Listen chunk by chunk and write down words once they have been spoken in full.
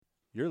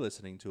You're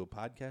listening to a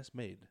podcast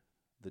made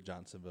the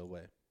Johnsonville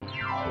way.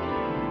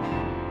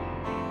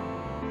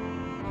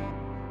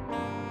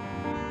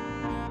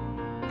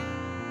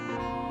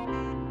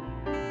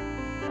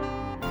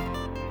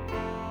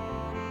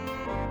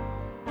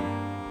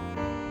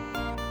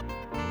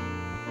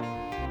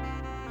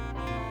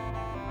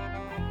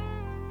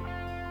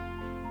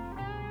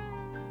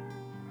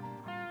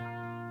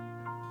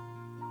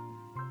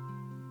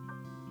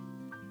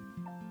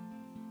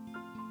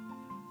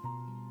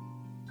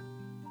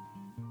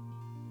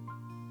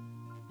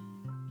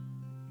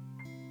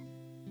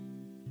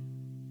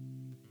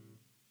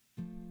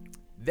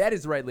 That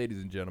is right,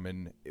 ladies and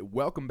gentlemen.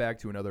 Welcome back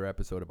to another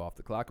episode of Off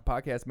the Clock, a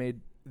podcast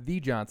made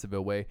the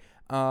Johnsonville way.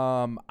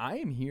 I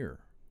am here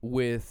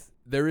with,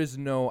 there is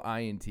I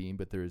in team,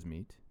 but there is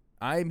meat.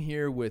 I'm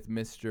here with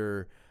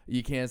Mr.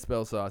 You Can't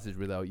Spell Sausage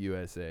Without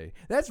USA.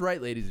 That's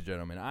right, ladies and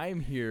gentlemen. I'm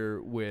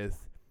here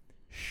with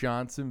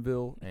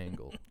Johnsonville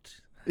Angle.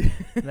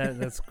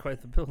 That's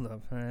quite the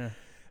build-up.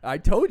 I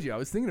told you. I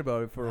was thinking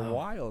about it for a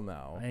while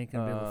now. I ain't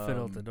going to be able to fit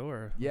out the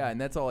door. Yeah, and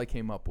that's all I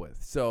came up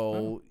with.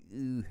 So,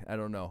 I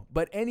don't know.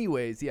 But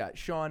anyways, yeah,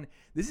 Sean,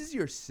 this is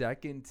your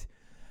second,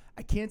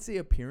 I can't say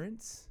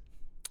appearance.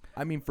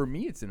 I mean, for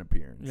me, it's an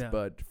appearance. Yeah.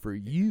 But for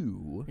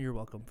you. You're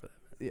welcome for that.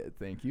 Yeah,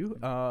 thank you.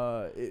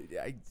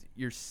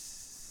 Your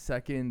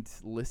second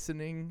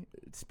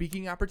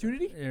speaking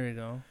opportunity? There you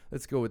go.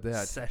 Let's go with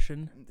that.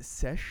 Session.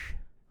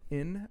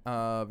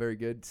 Very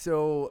good.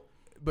 So,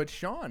 but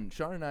Sean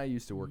and I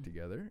used to work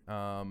together,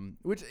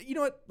 which, you know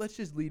what? Let's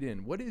just lead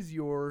in. What is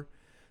your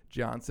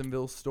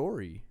Johnsonville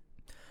story?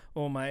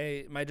 Well,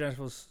 my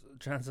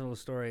Johnsonville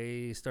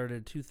story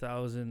started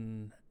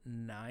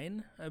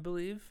 2009, I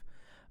believe.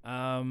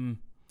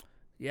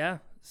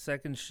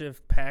 Second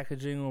shift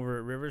packaging over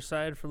at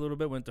Riverside for a little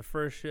bit. Went to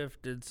first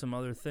shift, did some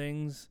other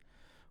things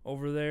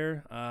over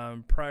there.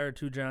 Prior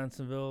to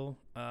Johnsonville,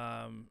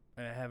 I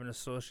have an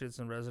associate's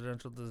in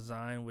residential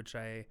design,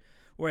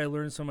 where I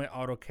learned some of my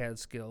AutoCAD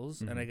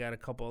skills, and I got a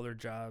couple other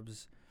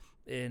jobs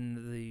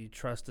in the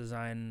truss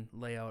design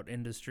layout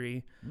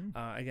industry,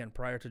 again,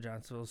 prior to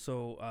Johnsonville.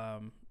 So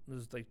it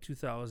was like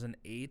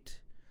 2008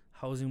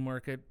 housing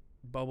market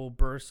bubble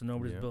burst, and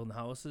nobody's building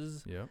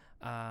houses. Yeah.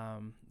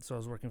 So I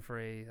was working for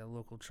a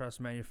local truss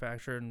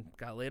manufacturer and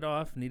got laid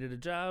off, needed a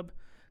job,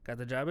 got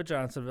the job at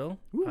Johnsonville.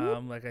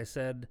 Like I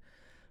said,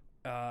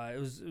 it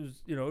was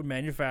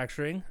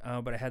manufacturing,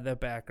 but I had that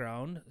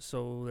background,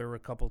 so there were a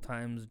couple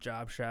times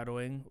job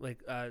shadowing,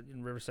 like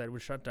in Riverside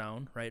would shut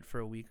down, right, for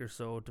a week or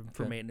so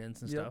for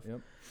maintenance and stuff. Yep.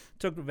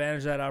 Took advantage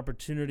of that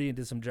opportunity and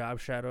did some job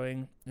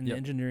shadowing in the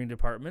engineering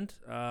department,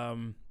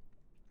 and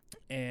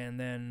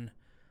then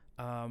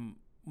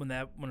when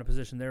a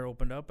position there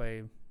opened up,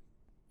 I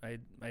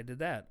did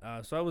that.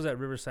 So I was at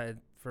Riverside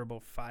for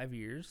about 5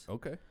 years.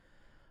 Okay.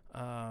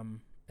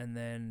 And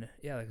then,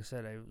 like I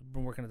said, I've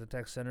been working at the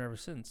tech center ever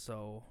since.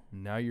 So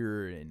now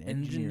you're an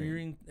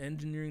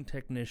engineering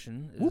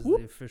technician is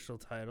the official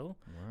title,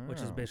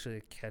 which is basically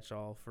a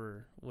catch-all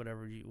for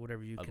whatever you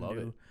can do.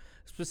 It.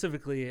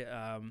 Specifically,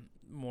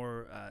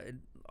 more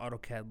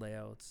AutoCAD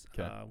layouts,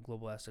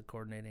 global asset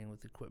coordinating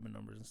with equipment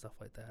numbers and stuff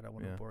like that. I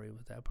want to bore you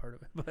with that part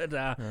of it, but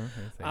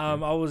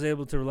I was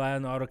able to rely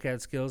on the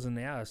AutoCAD skills, and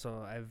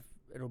so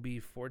it'll be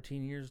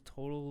 14 years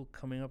total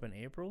coming up in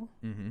April.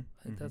 I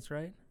think that's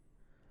right.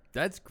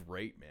 That's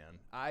great, man.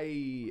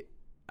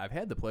 I've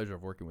had the pleasure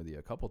of working with you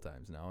a couple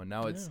times now, and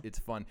now it's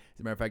fun. As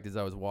a matter of fact, as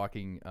I was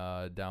walking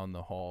down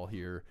the hall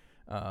here,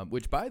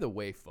 which, by the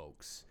way,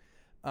 folks,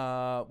 we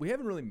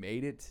haven't really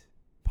made it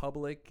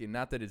public, and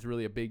not that it's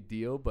really a big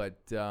deal, but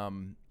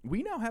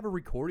we now have a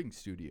recording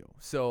studio.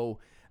 So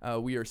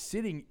we are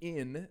sitting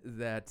in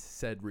that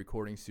said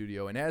recording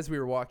studio, and as we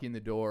were walking the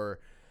door,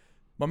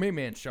 my main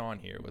man Sean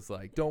here was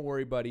like, "Don't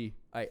worry, buddy.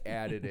 I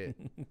added it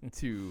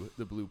to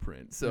the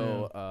blueprint."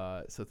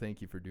 So, so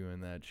thank you for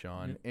doing that,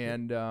 Sean.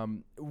 And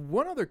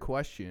one other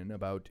question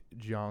about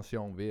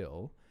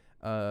Johnsonville: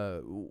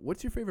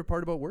 what's your favorite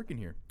part about working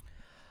here?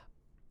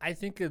 I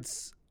think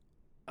it's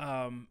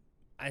I'm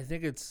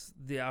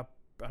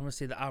gonna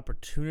say the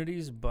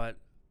opportunities, but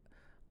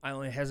I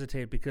only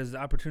hesitate because the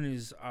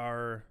opportunities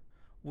are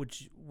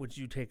which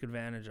you take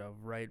advantage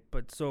of, right?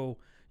 But so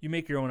you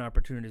make your own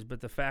opportunities,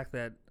 but the fact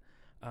that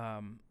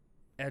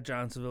at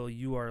Johnsonville,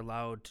 you are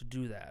allowed to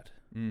do that,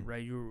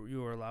 right?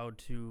 You are allowed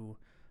to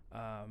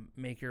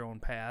make your own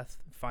path,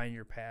 find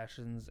your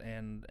passions,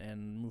 and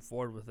move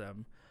forward with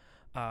them.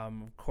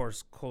 Of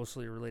course,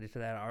 closely related to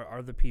that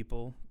are the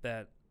people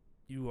that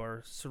you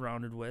are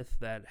surrounded with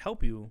that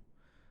help you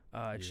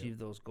achieve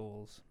those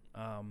goals.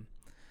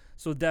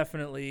 So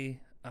definitely,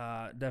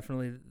 I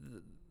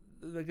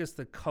guess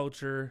the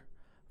culture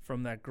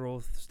from that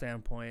growth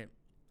standpoint,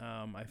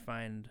 I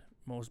find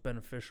most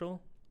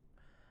beneficial.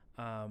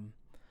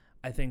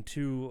 I think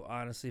too,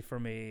 honestly,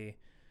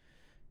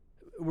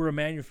 we're a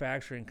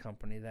manufacturing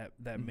company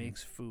that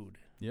makes food,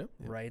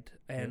 right?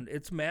 And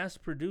it's mass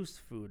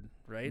produced food,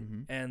 right?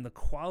 And the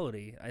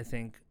quality, I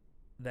think,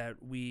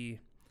 that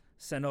we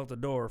send out the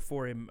door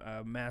for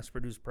a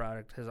mass-produced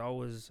product has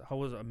always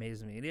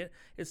amazed me. And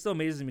it still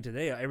amazes me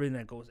today, everything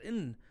that goes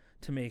into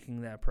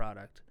making that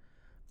product.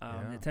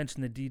 The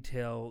attention to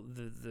detail,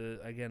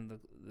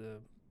 the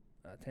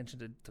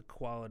attention to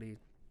quality.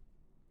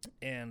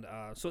 And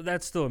so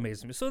that's still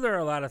amazing me. So there are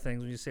a lot of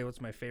things when you say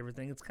what's my favorite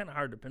thing. It's kind of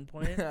hard to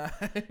pinpoint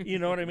it. You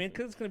know what I mean?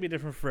 Because it's going to be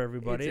different for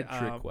everybody. It's a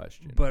trick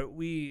question. But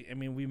we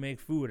make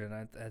food, and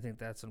I think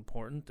that's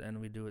important, and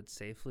we do it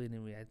safely,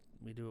 and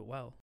we do it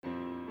well.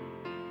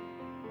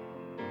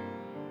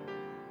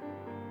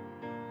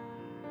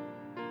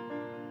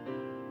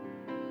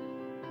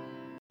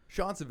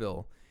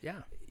 Johnsonville.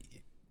 Yeah.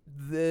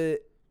 The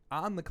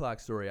On the Clock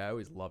story, I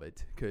always love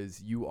it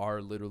because you are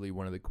literally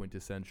one of the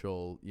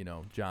quintessential,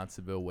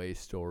 Johnsonville Way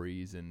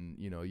stories, and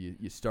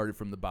you started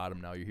from the bottom,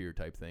 now you're here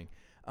type thing.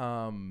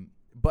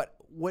 But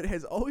what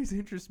has always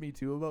interested me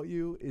too about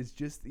you is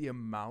just the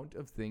amount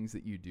of things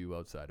that you do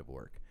outside of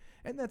work,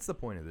 and that's the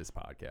point of this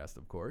podcast,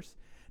 of course.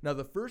 Now,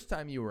 the first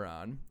time you were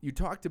on, you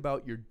talked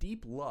about your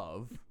deep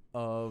love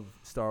of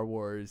Star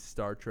Wars,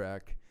 Star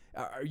Trek.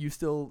 Are you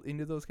still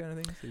into those kind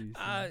of things?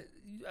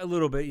 A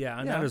little bit,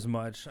 yeah. Not as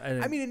much.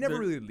 I mean, it never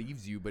really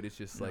leaves you, but it's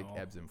just like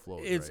ebbs and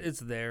flows. It's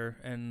there,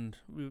 and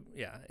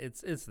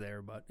it's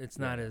there, but it's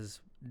not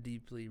as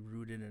deeply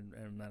rooted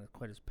and not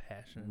quite as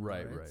passionate.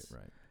 Right.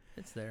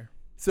 It's there.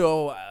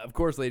 So, of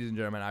course, ladies and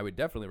gentlemen, I would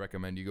definitely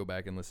recommend you go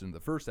back and listen to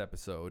the first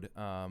episode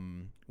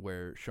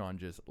where Sean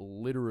just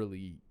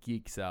literally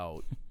geeks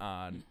out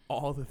on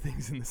all the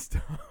things in the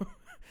stuff.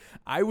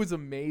 I was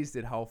amazed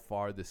at how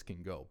far this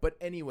can go. But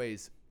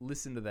anyways,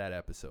 listen to that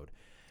episode.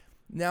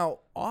 Now,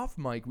 off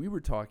mic, we were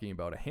talking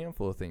about a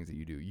handful of things that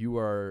you do. You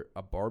are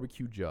a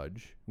barbecue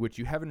judge, which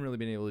you haven't really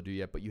been able to do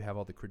yet, but you have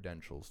all the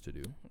credentials to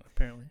do.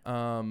 Apparently.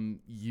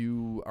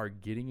 You are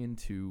getting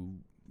into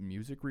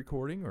music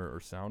recording or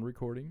sound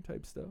recording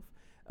type stuff.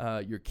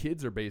 Your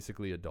kids are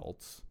basically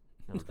adults.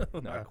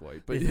 Not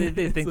quite, but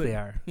they think they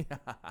are. Yeah.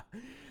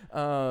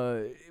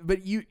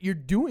 But you're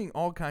doing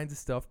all kinds of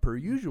stuff per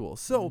usual.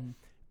 So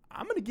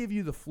I'm going to give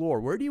you the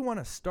floor. Where do you want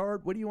to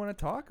start? What do you want to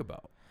talk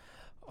about?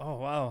 Oh,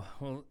 wow.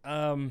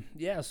 Well,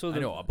 yeah. So I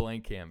know, a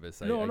blank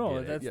canvas.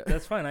 No,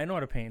 that's fine. I know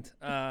how to paint.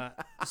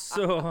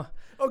 So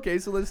okay,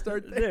 so let's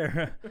start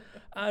there.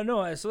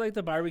 So like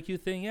the barbecue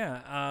thing,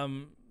 yeah.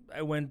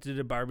 I went to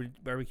the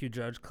barbecue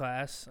judge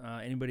class.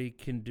 Anybody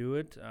can do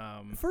it.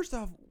 First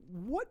off,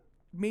 what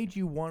made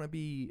you want to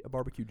be a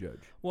barbecue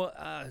judge? Well,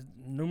 I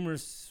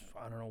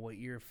don't know what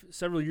year,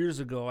 several years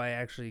ago, I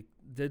actually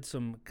did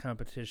some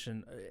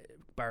competition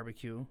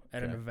barbecue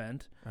at an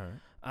event. All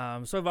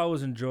right. So I've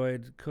always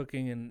enjoyed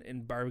cooking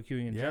and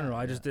barbecuing in general.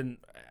 I just didn't,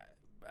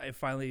 I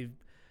finally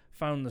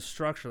found the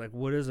structure, like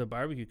what is a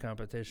barbecue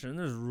competition? And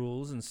there's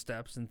rules and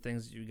steps and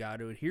things that you got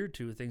to adhere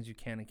to, things you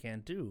can and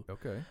can't do.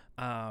 Okay.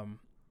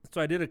 So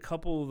I did a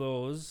couple of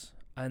those,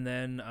 and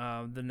then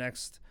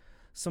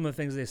some of the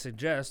things they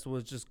suggest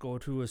was just go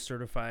to a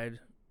certified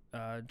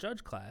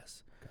judge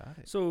class. Got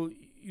it. So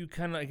you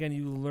kind of, again,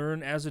 you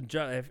learn as a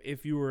judge.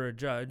 If you were a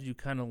judge, you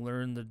kind of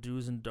learn the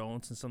do's and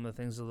don'ts and some of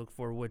the things to look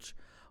for, which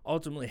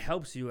ultimately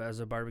helps you as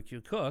a barbecue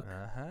cook,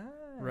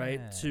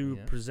 right, to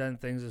present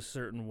things a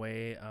certain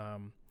way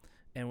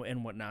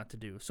and what not to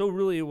do. So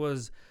really it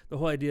was, the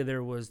whole idea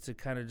there was to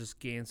kind of just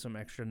gain some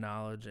extra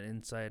knowledge and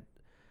insight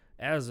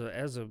as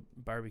a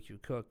barbecue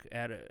cook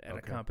at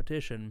a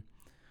competition.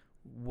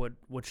 What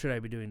should I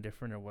be doing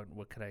different, or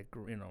what could I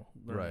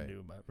learn to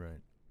do? But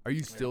right. Are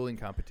you still in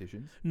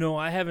competitions? No,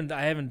 I haven't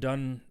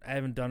done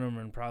them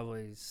in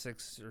probably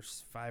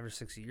 5 or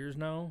 6 years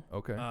now.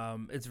 Okay.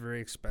 It's very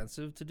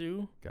expensive to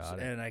do. Got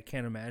it. And I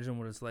can't imagine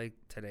what it's like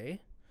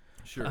today.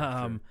 Sure.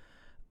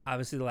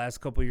 Obviously, the last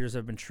couple of years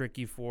have been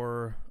tricky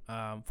for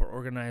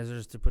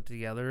organizers to put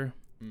together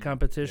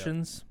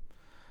competitions.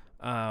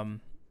 Yep.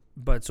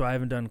 But so I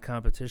haven't done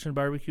competition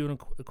barbecue in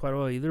quite a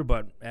while either.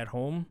 But at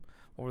home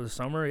over the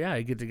summer,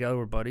 I get together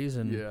with buddies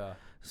and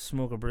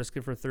smoke a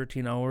brisket for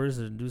 13 hours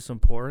and do some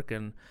pork.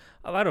 And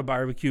a lot of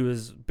barbecue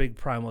is big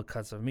primal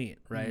cuts of meat,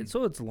 right?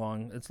 So it's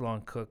long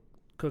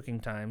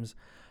cooking times.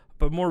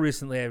 But more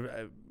recently,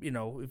 I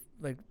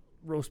like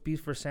roast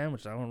beef for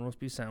sandwiches. I want roast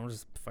beef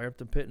sandwiches. Fire up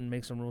the pit and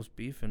make some roast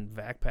beef and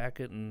vac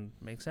pack it and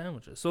make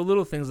sandwiches. So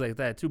little things like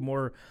that too.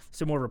 More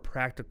of a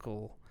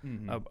practical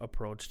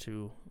approach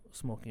to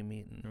smoking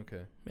meat.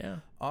 Okay. Yeah.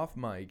 Off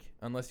mic,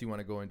 unless you want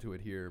to go into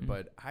it here,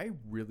 but I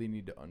really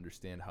need to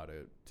understand how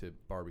to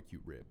barbecue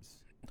ribs.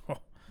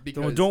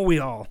 Because don't we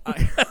all?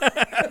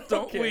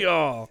 Don't we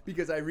all?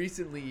 Because I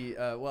recently,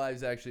 I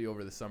was actually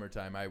over the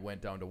summertime, I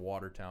went down to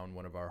Watertown,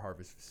 one of our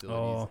harvest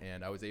facilities,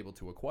 and I was able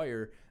to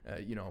acquire,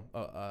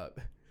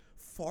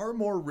 far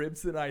more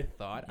ribs than I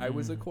thought I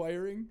was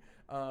acquiring.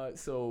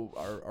 So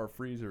our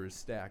freezer is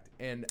stacked,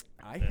 and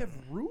I have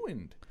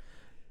ruined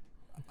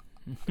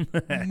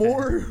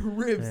more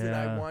ribs than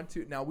I want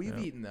to. Now, we've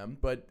eaten them,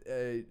 but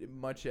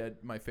much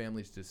at my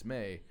family's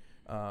dismay,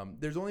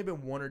 there's only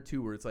been one or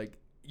two where it's like,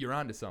 you're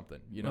onto something.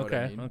 You know what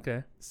I mean?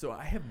 Okay. So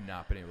I have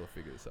not been able to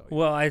figure this out yet.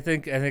 Well, I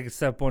think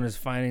step one is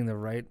finding the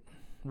right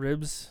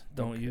ribs.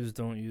 Don't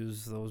Okay.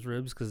 use those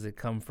ribs because they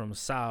come from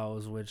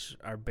sows, which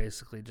are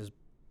basically just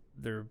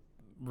they're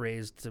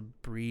raised to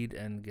breed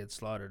and get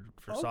slaughtered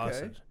for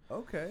sausage.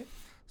 Okay.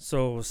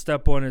 So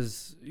step one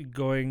is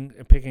going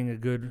and picking a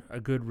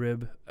good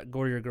rib.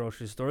 Go to your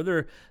grocery store. There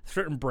are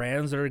certain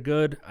brands that are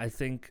good. I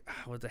think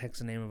what the heck's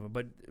the name of it?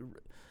 But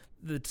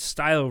the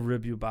style of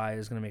rib you buy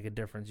is going to make a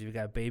difference. You've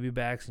got baby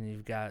backs and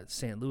you've got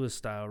St. Louis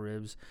style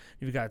ribs.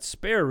 You've got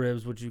spare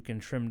ribs, which you can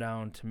trim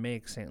down to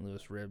make St.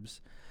 Louis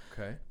ribs.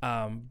 Okay.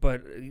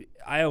 But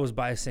I always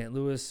buy St.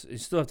 Louis. You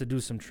still have to do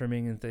some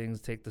trimming and things,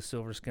 take the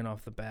silver skin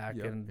off the back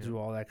and do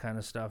all that kind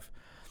of stuff.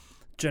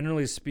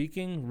 Generally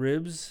speaking,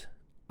 ribs,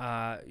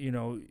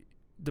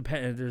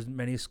 there's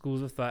many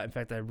schools of thought. In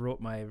fact, I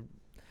wrote my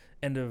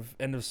end of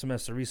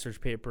semester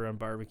research paper on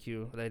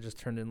barbecue that I just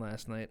turned in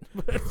last night.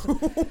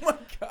 Oh my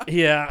god.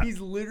 Yeah.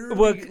 He's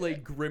literally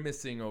like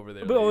grimacing over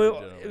there.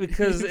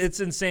 Because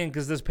it's insane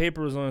because this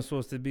paper was only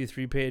supposed to be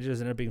 3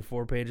 pages and it being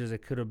 4 pages.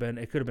 It could have been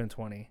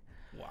 20.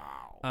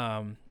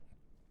 Wow.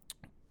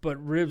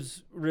 But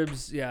ribs,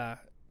 yeah,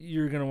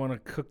 you're gonna want to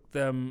cook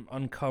them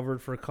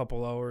uncovered for a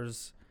couple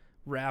hours,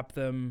 wrap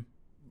them,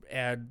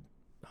 add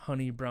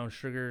honey, brown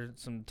sugar,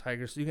 some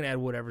tiger. So you can add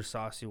whatever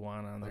sauce you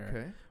want on there.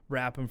 Okay.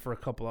 Wrap them for a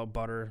couple of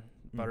butter.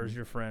 Butter's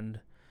your friend.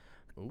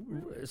 Ooh,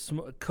 really?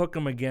 Cook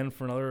them again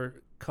for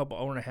another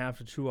hour and a half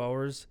to 2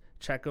 hours.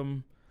 Check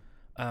them,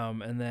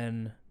 and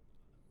then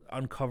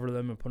uncover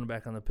them and put them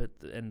back on the pit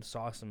and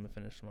sauce them and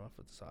finish them off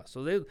with the sauce.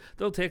 So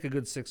they'll take a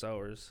good 6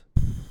 hours.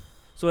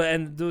 So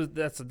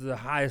that's the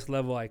highest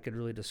level I could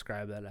really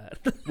describe that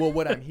at. Well,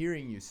 what I'm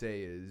hearing you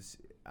say is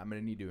I'm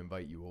gonna need to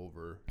invite you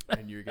over,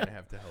 and you're gonna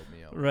have to help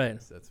me out. Right.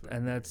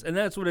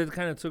 That's what it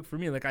kind of took for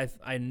me. Like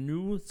I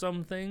knew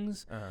some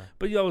things, Uh-huh.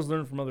 but you always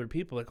learn from other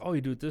people. Like, oh,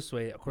 you do it this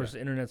way. Of course, the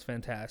internet's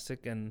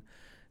fantastic, and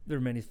there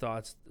are many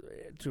thoughts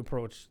to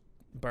approach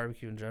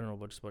barbecue in general,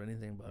 but just about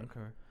anything. But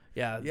Okay.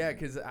 yeah,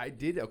 because I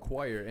did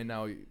acquire, and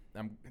now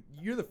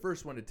you're the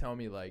first one to tell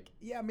me like,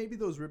 yeah, maybe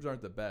those ribs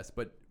aren't the best,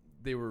 but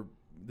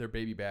they're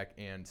baby back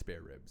and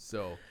spare ribs.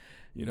 So,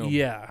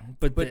 yeah,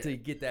 but to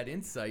get that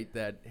insight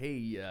that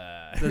hey,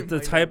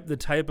 the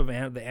type of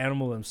the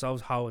animal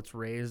themselves, how it's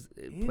raised,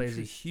 it plays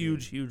a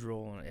huge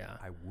role in it. Yeah,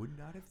 I would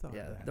not have thought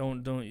that.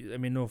 Don't. I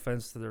mean, no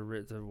offense to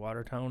the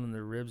Watertown and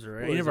their ribs or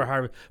Well, any of our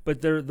harvest,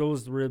 but they're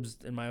those ribs.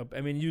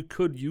 I mean, you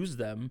could use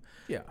them.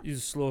 Yeah, you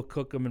slow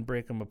cook them and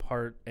break them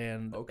apart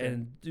and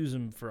use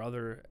them for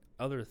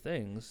other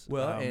things.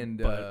 Well,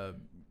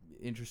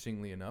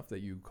 interestingly enough,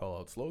 that you call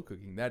out slow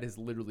cooking, that has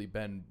literally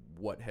been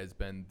what has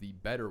been the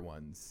better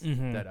ones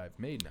that I've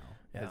made now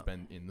has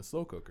been in the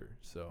slow cooker.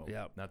 So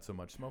not so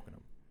much smoking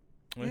them.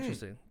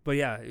 Interesting, but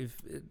yeah,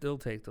 they'll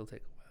take a while.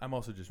 I'm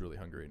also just really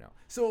hungry now.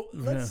 So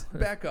let's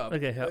back up.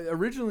 Okay.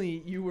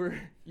 Originally, you're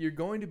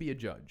going to be a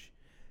judge.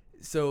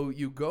 So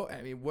you go.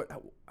 I mean,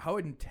 how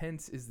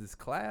intense is this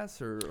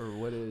class, or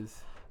what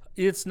is?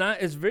 It's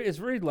not. It's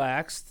very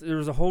lax. There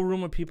was a whole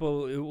room of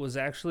people. It was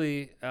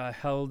actually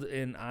held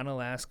in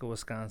Onalaska,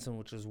 Wisconsin,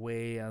 which is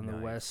way on the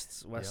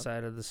west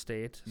side of the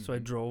state. Mm-hmm. So I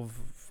drove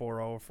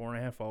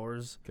 4.5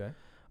 hours. Okay.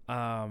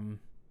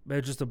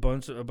 But just a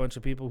bunch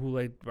of people who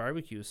like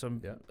barbecue.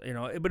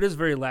 But it's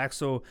very lax.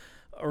 So,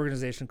 an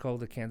organization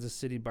called the Kansas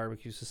City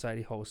Barbecue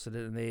Society hosted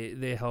it,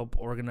 and they help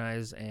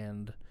organize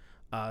and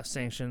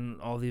sanction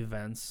all the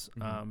events.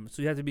 Mm-hmm.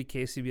 So you have to be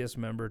KCBS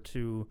member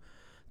to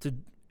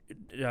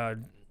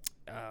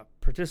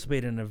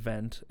participate in an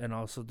event and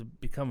also to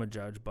become a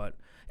judge, but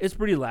it's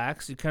pretty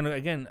lax. You kind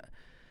of,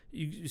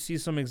 you see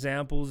some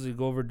examples, you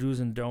go over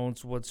do's and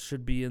don'ts, what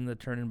should be in the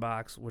turn-in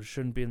box, what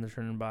shouldn't be in the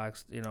turn-in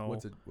box,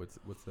 What's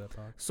that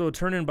box? So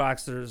turn-in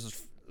box,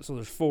 there's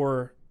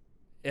 4,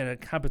 in a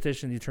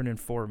competition you turn in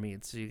 4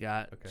 meats. So you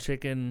got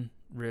chicken,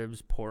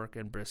 ribs, pork,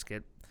 and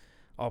brisket,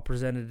 all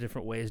presented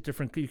different ways.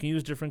 You can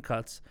use different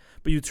cuts,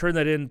 but you turn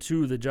that in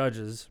to the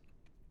judges.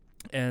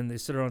 And they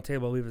sit around a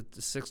table. I believe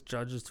it's 6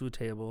 judges to a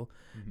table,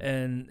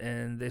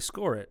 and they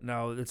score it.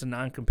 Now, it's a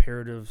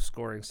non-comparative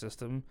scoring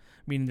system,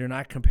 meaning they're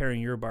not comparing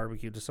your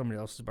barbecue to somebody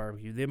else's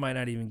barbecue. They might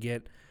not even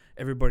get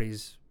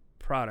everybody's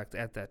product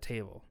at that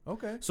table.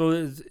 Okay.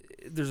 So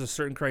there's a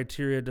certain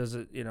criteria. Does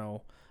it,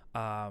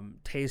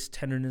 taste,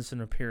 tenderness,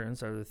 and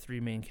appearance are the 3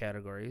 main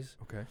categories.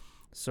 Okay.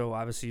 So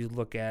obviously you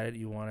look at it.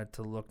 You want it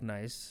to look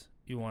nice.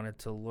 You want it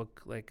to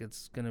look like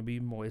it's going to be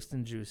moist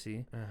and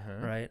juicy,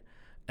 right?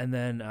 And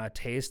then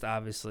taste,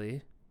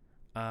 obviously,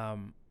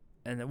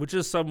 which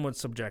is somewhat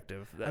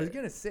subjective. I was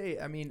gonna say,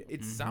 I mean,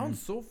 it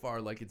sounds so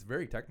far like it's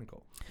very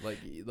technical.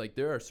 Like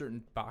there are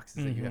certain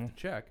boxes that you have to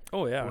check.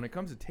 Oh yeah. When it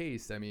comes to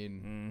taste, I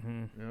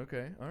mean,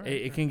 okay, all right.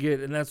 It can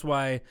get, and that's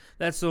why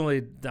that's the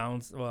only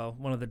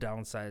one of the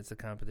downsides to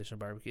competition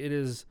barbecue. It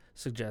is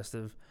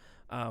suggestive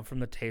from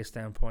the taste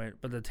standpoint,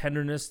 but the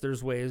tenderness,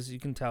 there's ways you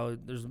can tell.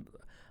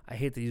 I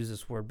hate to use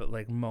this word, but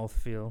like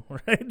mouthfeel,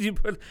 right? You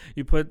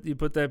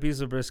put that piece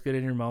of brisket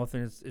in your mouth,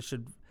 and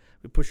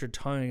you push your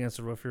tongue against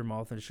the roof of your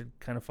mouth, and it should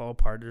kind of fall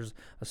apart. There's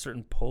a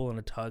certain pull and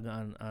a tug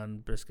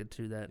on brisket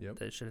too that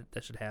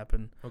should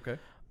happen. Okay.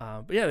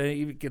 But yeah,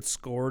 it gets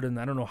scored, and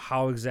I don't know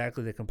how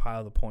exactly they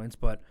compile the points,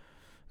 but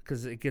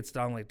because it gets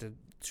down like to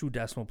 2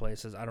 decimal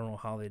places. I don't know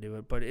how they do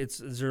it, but it's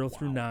 0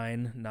 through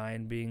 9,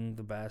 9 being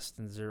the best,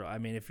 and 0. I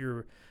mean, if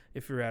you're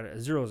at a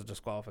 0 is a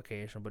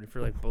disqualification, but if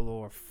you're like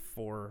below a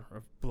 4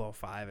 or below a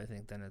 5, I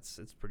think then it's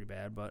pretty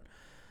bad. But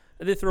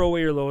they throw away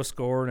your lowest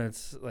score, and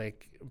it's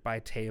like by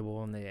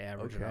table, and they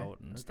average it out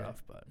and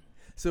stuff. But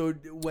so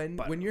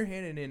when you're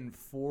handing in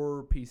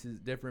 4 pieces,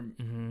 different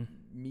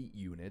meat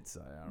units,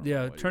 I don't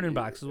know. Turning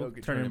boxes.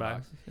 Okay, turning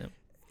boxes. Yep.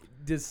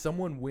 Does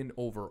someone win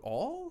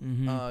overall?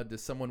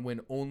 Does someone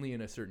win only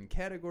in a certain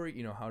category?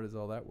 You know, how does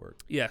all that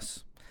work?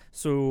 Yes.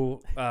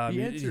 So the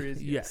answer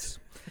is yes.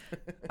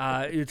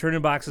 Your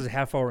turning boxes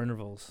half-hour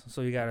intervals,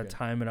 so you got to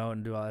time it out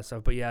and do all that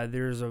stuff. But yeah,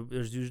 there's a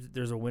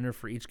winner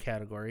for each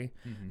category.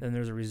 Then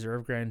there's a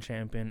reserve grand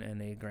champion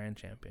and a grand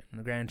champion. And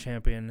the grand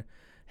champion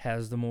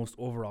has the most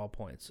overall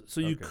points.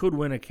 So you could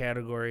win a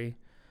category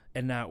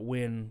and not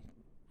win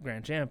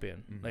grand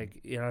champion.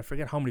 Like, I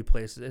forget how many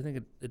places. I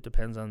think it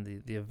depends on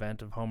the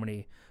event of how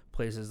many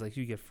places. Like,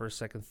 you get first,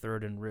 second,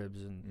 third in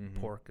ribs and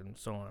pork and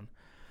so on.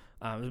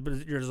 But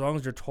as long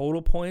as your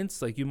total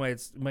points, like, you might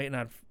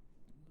not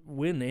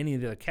win any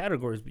of the other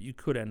categories, but you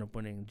could end up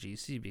winning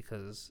GC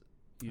because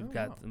you've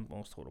got the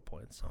most total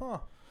points.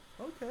 So.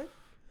 Okay.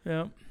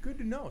 Yeah. Good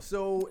to know.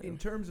 So in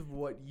terms of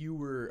what you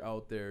were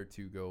out there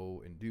to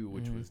go and do,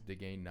 which was to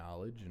gain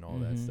knowledge and all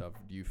that stuff,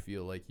 do you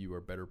feel like you are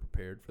better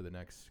prepared for the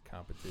next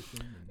competition?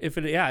 I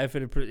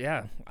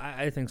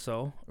think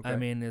so. Okay. I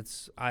mean,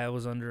 I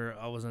was under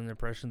the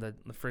impression that,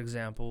 for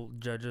example,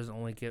 judges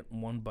only get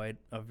 1 bite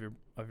of your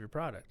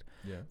product.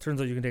 Yeah. Turns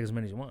out you can take as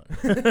many as you want.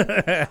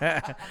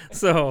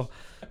 So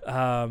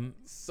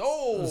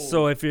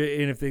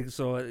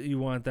you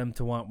want them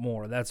to want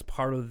more. That's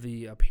part of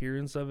the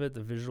appearance of it,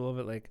 the visual of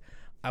it. Like,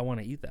 I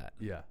want to eat that.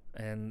 Yeah.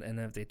 And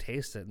if they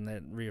taste it and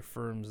that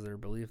reaffirms their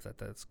belief that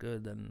that's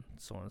good, then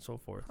so on and so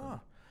forth.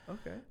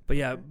 Okay. But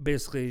yeah,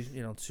 basically,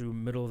 to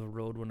middle of the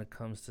road when it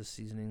comes to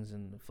seasonings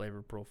and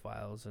flavor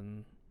profiles,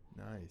 and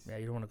nice. Yeah,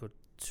 you don't want to go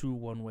too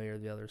one way or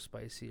the other,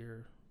 spicy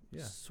or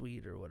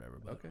sweet or whatever.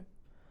 But. Okay.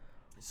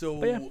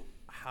 So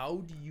how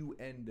do you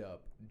end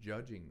up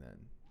judging then?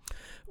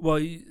 Well,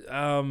 it's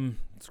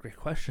a great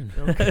question.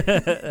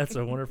 That's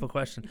a wonderful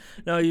question.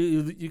 No,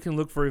 you can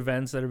look for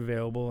events that are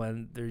available,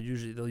 and they'll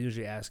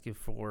usually ask you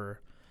for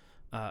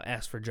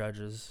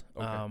judges.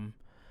 Okay.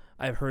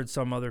 I've heard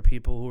some other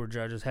people who are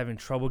judges having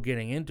trouble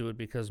getting into it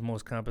because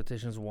most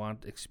competitions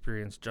want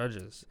experienced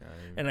judges.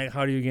 And like,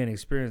 how do you gain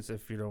experience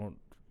if you don't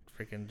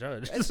freaking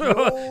judge?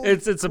 So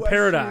it's a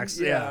paradox.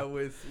 Yeah,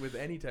 with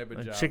any type of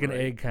a job, chicken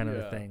egg kind of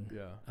a thing.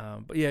 Yeah.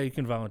 But yeah, you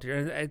can volunteer.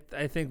 And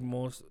I think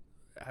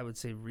I would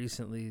say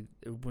recently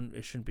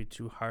it shouldn't be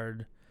too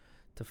hard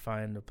to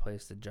find a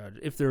place to judge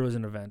if there was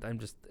an event. I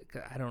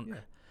don't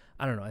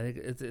know. I think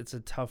it's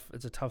a tough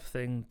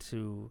thing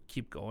to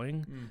keep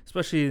going,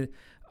 especially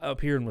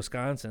up here in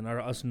Wisconsin.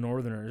 Us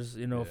Northerners,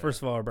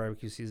 first of all, our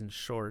barbecue season's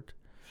short.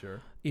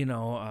 Sure.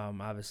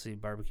 Obviously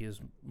barbecue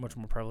is much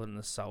more prevalent in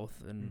the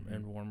South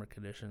and warmer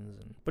conditions,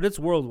 but it's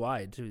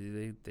worldwide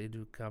too. They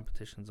do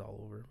competitions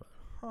all over.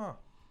 Huh.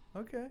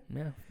 Okay.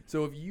 Yeah.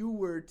 So if you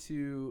were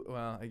to,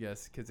 well, I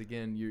guess, because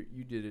again, you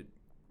did it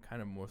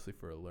kind of mostly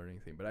for a learning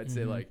thing, but I'd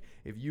say like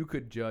if you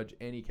could judge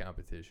any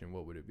competition,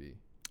 what would it be?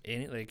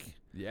 Like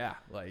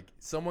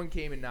someone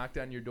came and knocked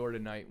on your door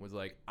tonight and was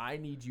like, I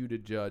need you to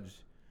judge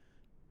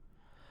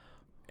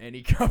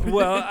any competition.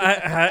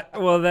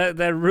 Well,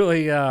 that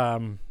really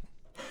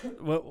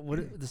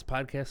what this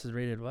podcast is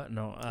rated what?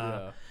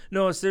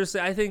 No,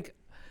 seriously, I think,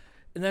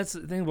 and that's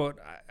the thing about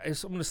I'm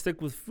going to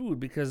stick with food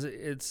because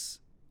it's.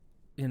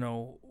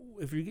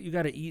 If you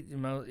got to eat,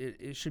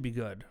 it should be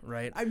good,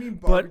 right? I mean,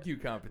 barbecue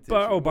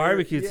competition.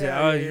 Barbecue too.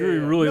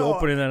 You're really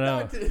opening that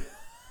up.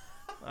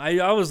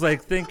 I was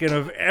like thinking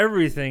of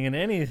everything and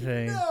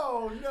anything.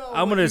 No.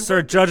 I'm gonna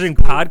start judging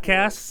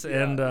podcasts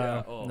and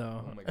no.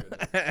 Oh my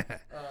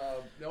goodness.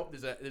 Nope.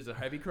 There's a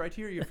heavy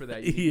criteria for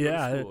that.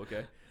 School,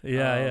 okay.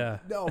 Yeah.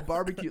 No,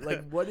 barbecue.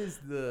 Like, what is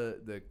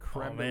the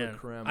creme de la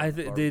creme of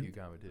barbecue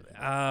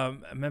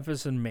competition?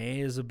 Memphis in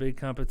May is a big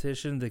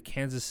competition. The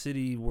Kansas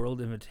City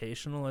World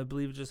Invitational, I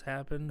believe, just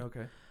happened.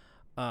 Okay.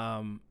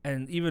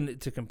 And even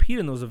to compete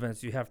in those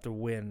events, you have to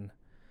win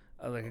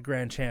like a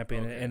grand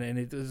champion, and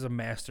it is a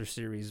master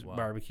series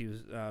barbecue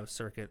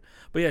circuit.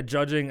 But yeah,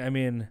 judging, I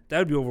mean, that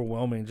would be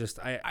overwhelming.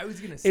 I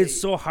was gonna say, it's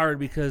so hard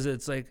because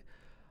it's like,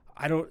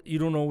 you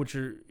don't know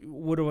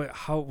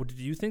how did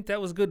you think that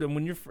was good? And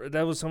when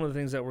that was some of the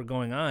things that were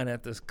going on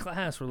at this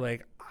class were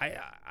like,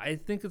 I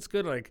think it's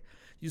good. Like,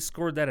 you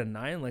scored that a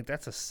 9, like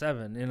that's a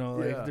 7,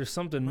 like there's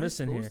something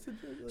missing here.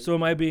 So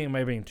am I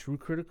being too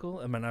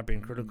critical? Am I not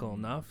being critical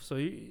enough? So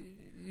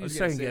you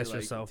second guess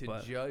yourself,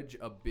 to judge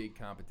a big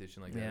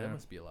competition like that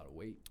must be a lot of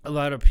weight. A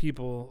lot of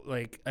people,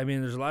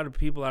 there's a lot of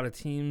people out of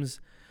teams.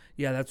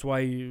 Yeah, that's why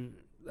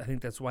I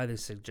think that's why they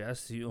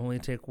suggest you only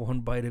take 1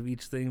 bite of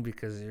each thing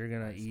because you're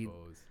gonna eat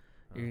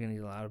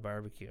a lot of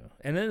barbecue,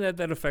 and then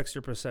that affects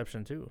your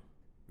perception too.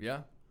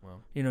 Yeah,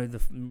 well, do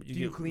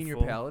you clean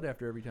your palate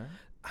after every time?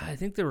 I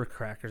think there were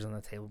crackers on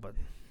the table, but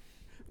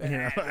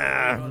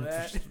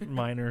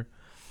minor.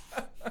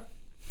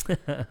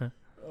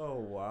 Oh,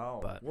 wow.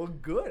 But- Well,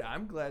 good.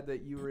 I'm glad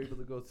that you were able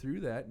to go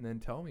through that and then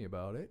tell me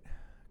about it,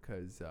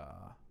 because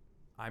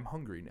I'm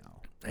hungry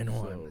now. I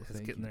know So it's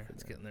thank getting you there. for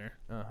It's that. getting there.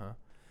 Uh-huh.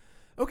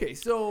 Okay,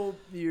 so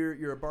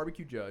you're a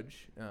barbecue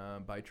judge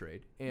by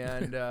trade,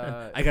 and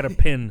I got a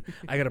pin.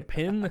 I got a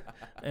pin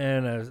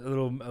and a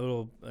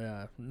little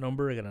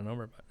number. I got a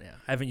number, but yeah,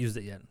 I haven't used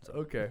it yet. So.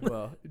 okay.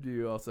 Well, do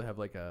you also have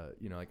like a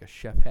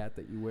chef hat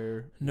that you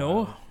wear? No,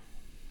 Wow.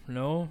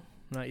 no,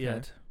 not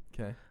yet.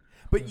 Okay.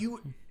 But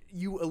you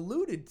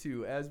alluded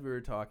to, as we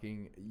were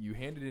talking, you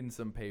handed in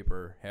some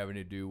paper having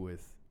to do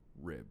with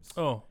ribs.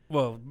 Oh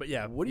well, but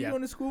yeah. What are you yeah.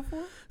 going to school for?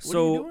 What So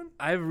are you doing?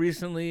 I've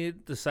recently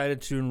decided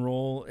to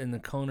enroll in the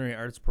culinary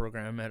arts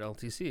program at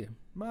LTC.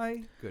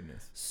 My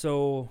goodness.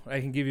 So I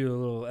can give you a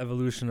little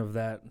evolution of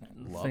that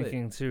Love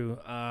thinking too.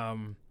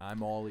 I'm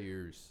all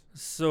ears.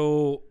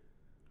 So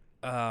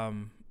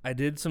I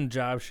did some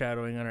job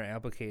shadowing on our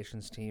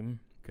applications team.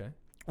 Okay.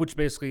 Which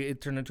basically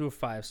it turned into a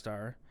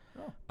 5-star.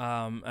 Oh.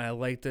 And I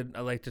liked it.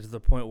 I liked it to the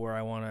point where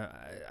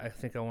I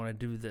think I want to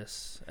do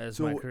this as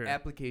my So career.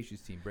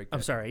 applications team, break that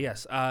I'm sorry.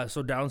 Yes.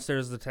 So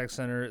downstairs the tech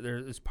center,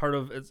 it's part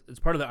of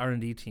the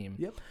R&D team.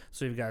 Yep.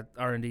 So you've got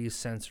R&D,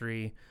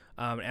 sensory,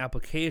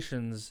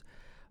 applications.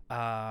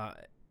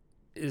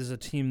 Is a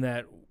team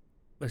that,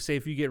 let's say,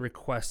 if you get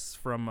requests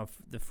from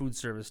the food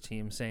service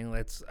team saying,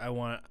 I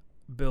want to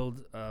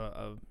build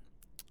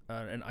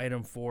an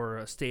item for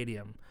a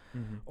stadium.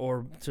 Mm-hmm.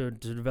 Or to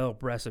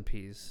develop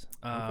recipes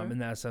Okay. in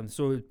that sense.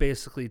 So it's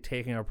basically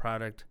taking our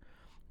product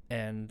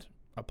and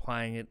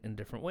applying it in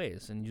different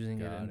ways and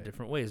using it Got in it.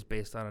 different ways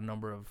based on a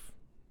number of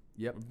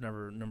Yep.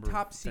 number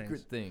Top of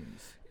secret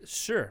things. things.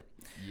 Sure.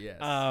 Yes.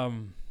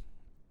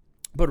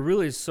 But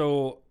really,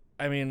 so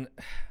I mean,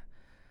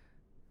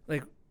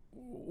 like,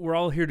 we're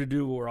all here to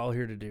do what we're all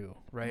here to do,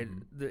 right?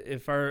 Mhm.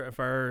 If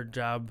our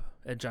job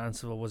at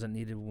Johnsonville wasn't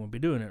needed, we wouldn't be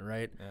doing it,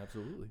 right?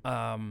 Absolutely.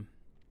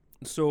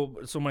 So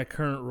my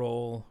current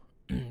role,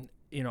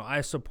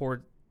 I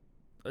support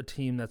a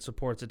team that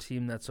supports a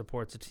team that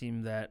supports a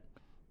team that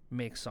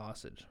makes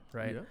sausage,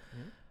 right?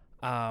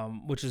 Yeah.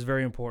 Which is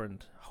very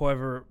important.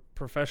 However,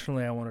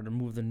 professionally, I wanted to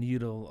move the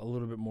needle a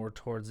little bit more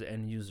towards the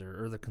end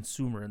user or the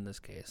consumer in this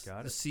case.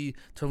 Got it.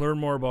 To learn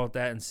more about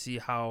that and see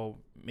how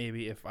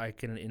maybe if I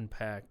can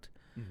impact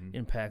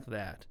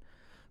that.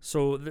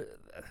 So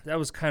that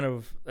was kind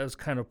of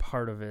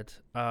part of it.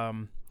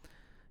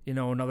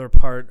 Another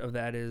part of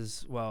that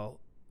is,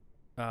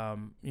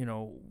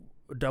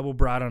 double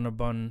brat on a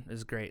bun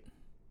is great,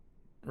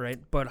 right?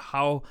 But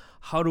how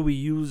do we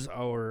use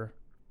our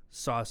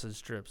sausage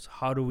strips?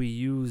 How do we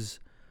use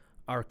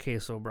our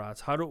queso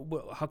brats? How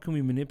can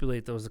we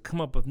manipulate those to come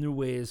up with new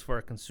ways for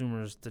our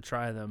consumers to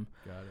try them?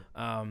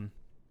 Got it.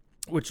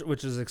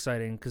 Which is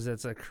exciting because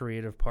that's a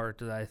creative part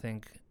that I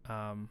think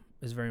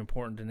is very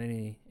important in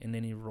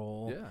any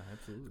role. Yeah,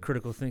 absolutely.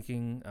 Critical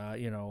thinking,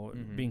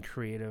 being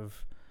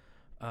creative.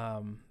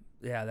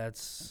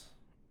 That's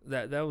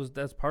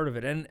part of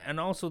it, and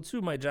also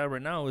too, my job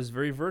right now is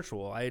very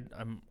virtual.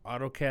 I'm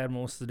AutoCAD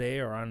most of the day,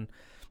 or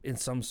in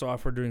some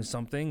software doing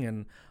something,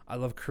 and I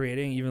love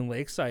creating. Even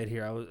Lakeside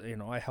here,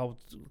 I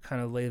helped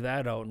kind of lay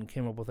that out and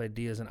came up with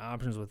ideas and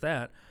options with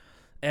that,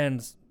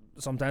 and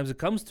sometimes it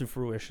comes to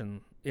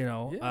fruition,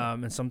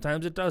 and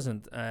sometimes it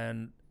doesn't,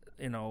 and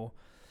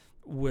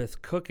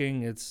with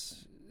cooking,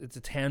 it's a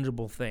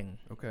tangible thing.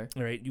 Okay.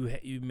 Right,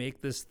 you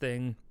make this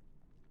thing.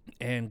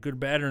 And good,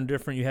 bad, or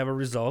indifferent, you have a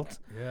result,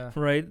 Yeah.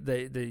 right?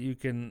 That you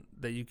can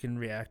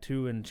react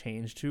to and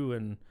change to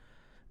and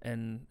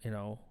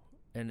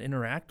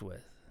interact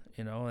with.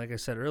 Like I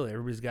said earlier,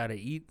 everybody's got to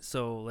eat,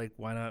 so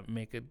why not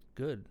make it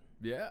good?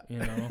 Yeah.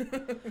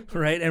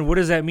 Right? And what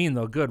does that mean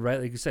though? Good,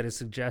 right? Like you said, it's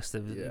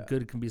suggestive. Yeah.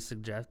 Good can be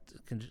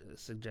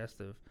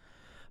suggestive.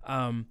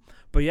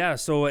 But yeah,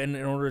 so in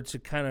order to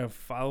kind of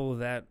follow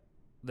that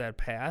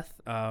path,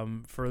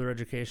 further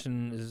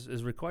education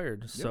is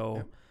required. So.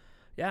 Yep.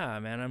 Yeah,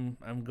 man,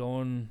 I'm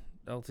going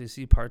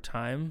LTC part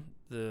time.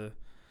 The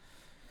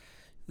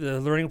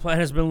learning plan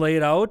has been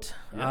laid out.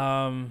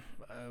 Yeah.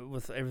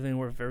 If everything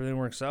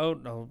works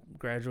out, I'll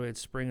graduate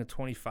spring of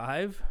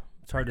 25.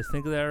 It's hard to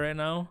think of that right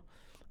now.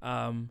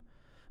 And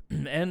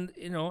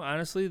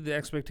honestly, the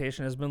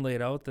expectation has been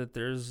laid out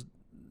that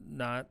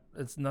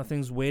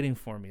nothing's waiting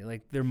for me.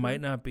 Like there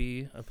might not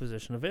be a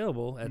position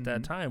available at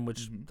that time,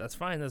 which that's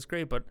fine, that's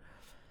great, but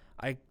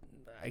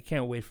I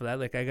can't wait for that.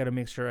 Like I got to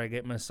make sure I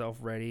get myself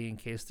ready in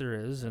case there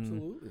is, and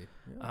Absolutely.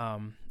 Yeah.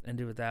 and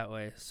do it that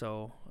way.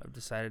 So I've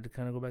decided to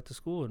kind of go back to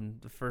school,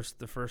 and the first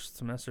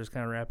semester is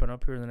kind of wrapping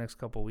up here in the next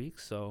couple of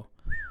weeks. So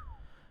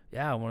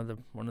yeah, one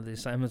of the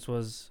assignments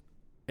was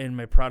in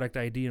my product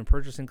ID and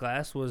purchasing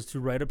class was to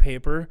write a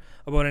paper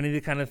about any of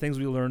the kind of things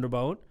we learned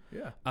about.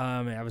 Yeah.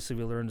 And obviously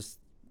we learned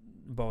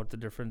about the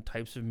different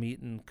types of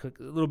meat and cook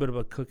a little bit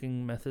about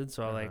cooking methods.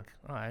 So I'm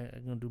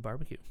gonna do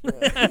barbecue.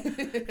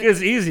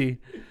 It's easy.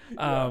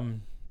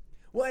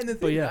 Well, and the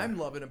thing yeah. I'm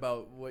loving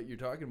about what you're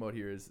talking about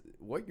here is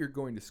what you're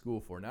going to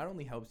school for not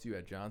only helps you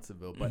at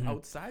Johnsonville, but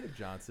outside of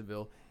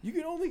Johnsonville, you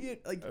can only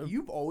get, like,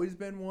 you've always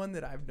been one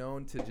that I've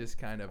known to just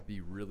kind of be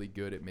really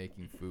good at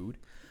making food.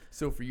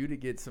 So for you to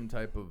get some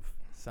type of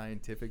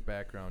scientific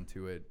background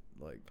to it,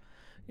 like,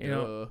 you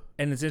know,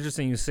 and it's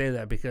interesting you say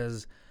that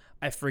because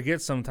I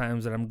forget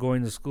sometimes that I'm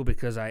going to school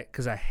because I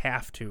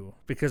have to,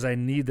 because I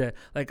need that.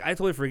 Like, I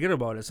totally forget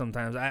about it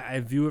sometimes. I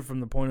view it from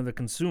the point of the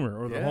consumer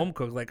or the home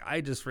cook. Like, I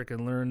just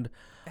freaking learned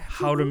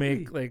how to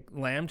make, like,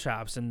 lamb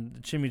chops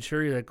and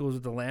chimichurri that goes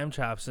with the lamb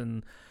chops.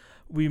 And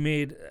we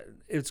made,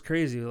 it's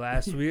crazy.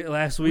 Last week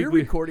we're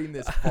recording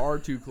this far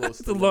too close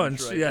to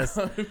lunch. Right Yes.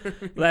 now.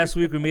 Last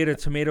week we made a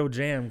tomato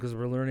jam because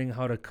we're learning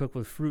how to cook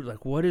with fruit.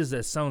 Like, what is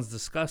that? Sounds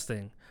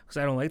disgusting.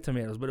 Because I don't like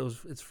tomatoes, but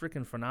it's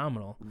freaking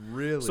phenomenal.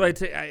 Really? So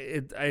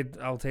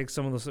I'll take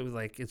some of those,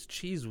 like, it's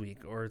cheese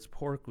week or it's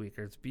pork week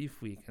or it's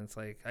beef week, and it's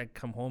like I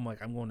come home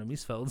like I'm going to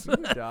Miesfeld's. Can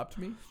you adopt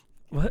me?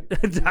 What?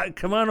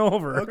 Come on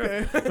over.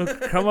 Okay.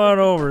 Come on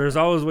over. There's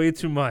always way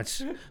too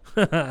much.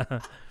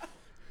 But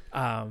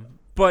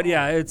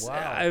yeah, it's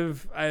wow.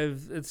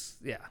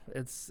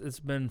 it's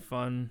been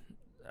fun,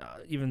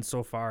 even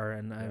so far,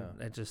 and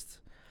I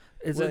just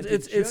it's Well,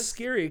 it's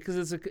scary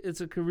because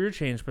it's a career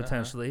change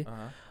potentially.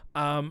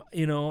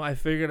 You know, I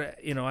figured,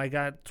 you know, I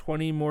got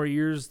 20 more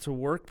years to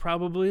work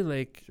probably.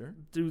 Like,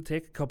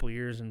 take a couple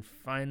years and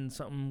find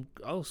something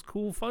else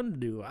cool, fun to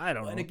do. I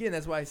don't know. And again,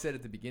 that's why I said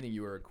at the beginning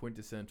you are a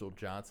quintessential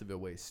Johnsonville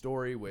Way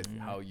story with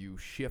how you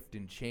shift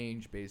and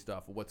change based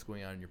off of what's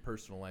going on in your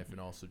personal life and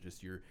also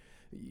just your,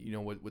 you know,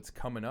 what's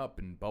coming up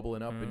and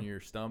bubbling up in your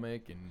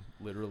stomach and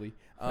literally.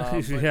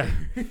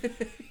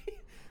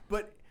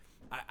 But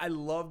I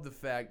love the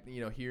fact, you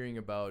know, hearing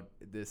about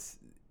this.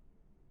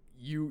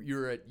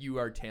 You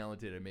are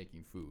talented at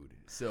making food.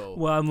 So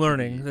well, I'm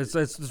learning.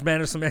 Let's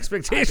manage some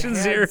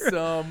expectations here.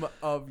 Some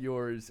of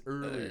yours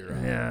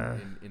earlier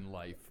in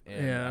life,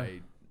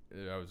 and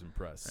I was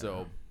impressed.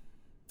 So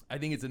I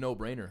think it's a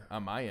no-brainer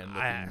on my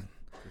end.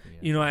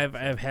 You know,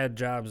 I've had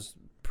jobs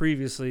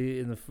previously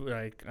in the food.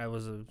 Like, I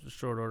was a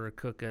short order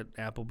cook at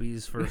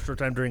Applebee's for a short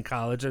time during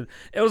college, and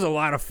it was a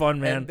lot of fun,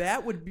 man. And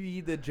that would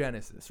be the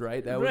genesis,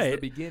 right? That was the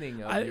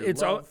beginning of your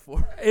love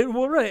for it.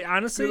 Well, right,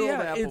 honestly,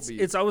 Applebee's.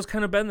 It's always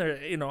kind of been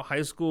there. You know,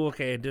 high school,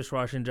 a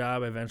dishwashing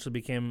job. I eventually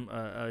became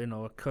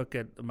a cook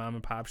at a mom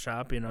and pop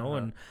shop. You know,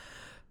 and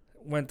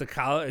went to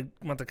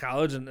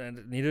college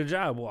and needed a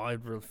job. Well, I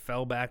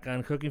fell back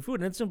on cooking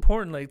food, and it's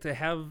important, like, to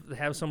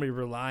have somebody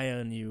rely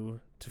on you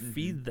to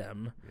feed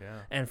them,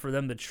 and for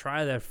them to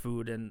try that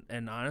food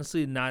and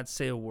honestly not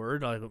say a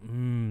word. Like,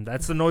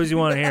 that's the noise you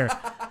want to hear.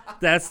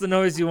 That's the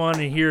noise you want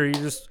to hear. You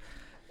just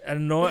a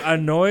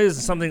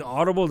noise, something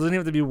audible. It doesn't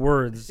have to be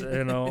words,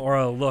 you know, or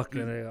a look,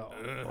 and they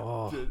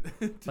go,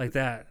 like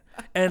that.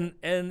 And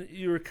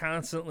you're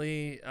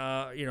constantly,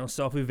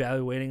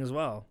 self-evaluating as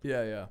well.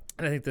 Yeah.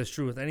 And I think that's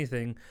true with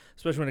anything,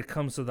 especially when it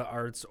comes to the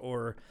arts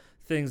or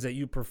things that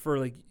you prefer.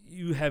 Like,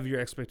 you have your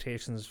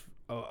expectations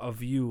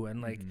of you,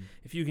 and like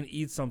if you can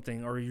eat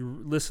something or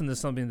you listen to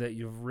something that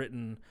you've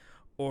written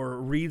or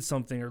read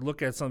something or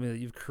look at something that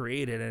you've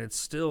created, and it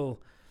still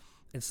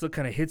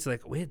kind of hits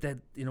like, wait, that,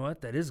 you know what,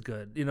 that is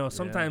good. You know,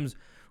 sometimes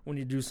when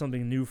you do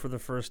something new for the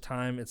first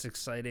time, it's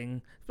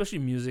exciting, especially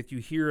music. You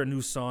hear a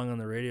new song on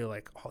the radio,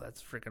 like, oh,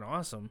 that's freaking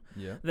awesome.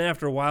 Yeah. Then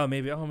after a while,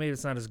 maybe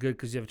it's not as good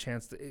because you have a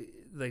chance to,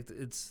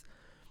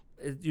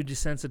 you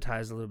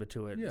desensitize a little bit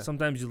to it. Yeah.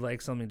 Sometimes you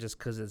like something just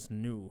because it's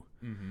new,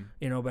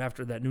 you know, but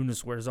after that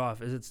newness wears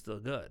off, is it still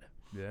good?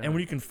 Yeah. And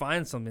when you can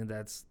find something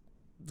that's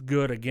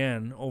good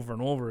again, over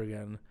and over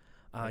again,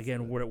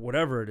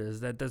 whatever it is,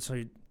 that's how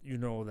you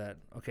know that,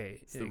 okay.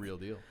 It's the real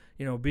deal.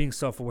 You know, being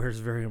self-aware is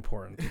very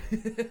important.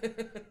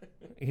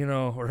 You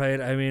know,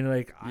 right? I mean,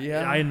 like,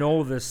 I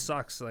know this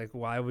sucks. Like,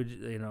 why would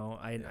you know,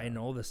 I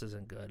know this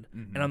isn't good.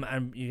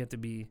 And you have to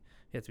be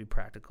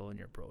practical in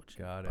your approach.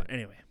 Got it. But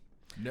anyway.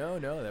 No,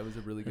 that was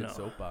a really good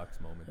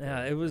soapbox moment.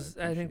 Yeah, it was.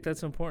 I think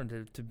that's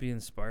important to be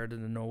inspired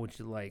and to know what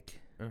you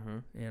like.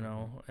 You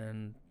know,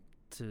 and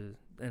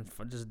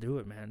just do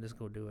it, man. Just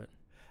go do it.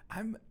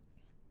 I'm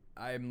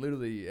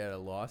literally at a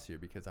loss here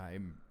because I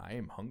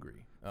am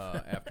hungry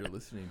after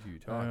listening to you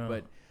talk.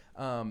 But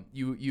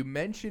you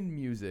mentioned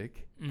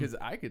music because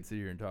I could sit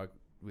here and talk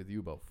with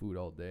you about food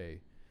all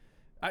day.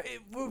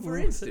 For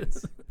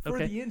instance,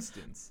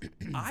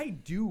 I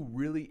do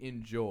really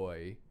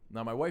enjoy.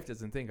 Now, my wife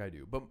doesn't think I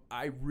do, but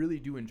I really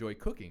do enjoy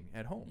cooking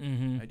at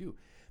home. I do.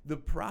 The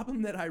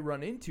problem that I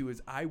run into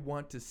is I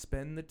want to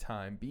spend the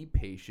time, be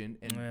patient,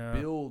 and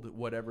build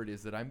whatever it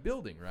is that I'm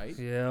building, right?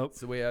 Yep. It's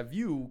the way I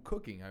view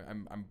cooking.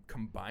 I'm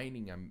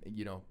combining.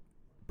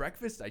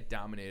 Breakfast, I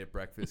dominate at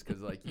breakfast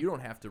because, like, you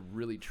don't have to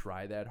really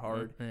try that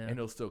hard, and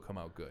it'll still come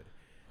out good.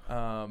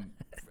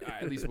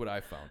 At least what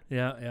I found.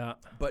 Yeah.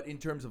 But in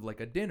terms of,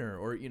 like, a dinner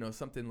or, you know,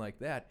 something like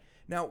that.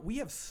 Now, we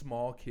have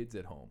small kids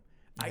at home.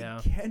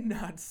 I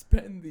cannot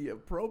spend the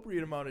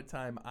appropriate amount of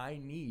time I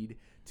need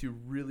to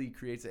really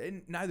create,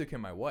 and neither can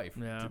my wife.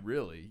 To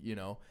really, you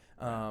know.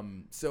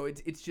 So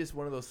it's just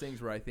one of those things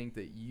where I think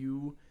that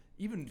you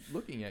even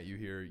looking at you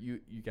here, you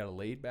got a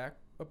laid back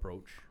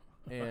approach,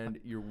 and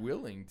you're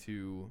willing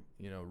to,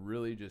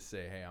 really just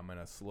say, hey, I'm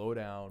gonna slow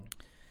down,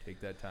 take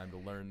that time to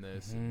learn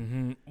this.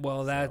 Mm-hmm.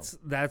 Well, that's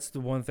the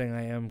one thing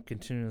I am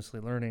continuously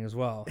learning as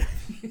well,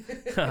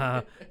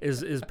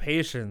 is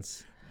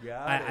patience.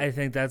 I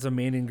think that's a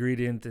main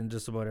ingredient in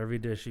just about every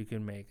dish you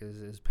can make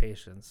is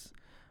patience.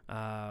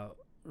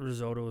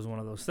 Risotto is one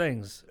of those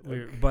things.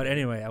 Okay. But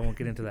anyway, I won't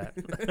get into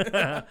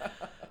that.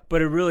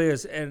 But it really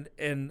is, and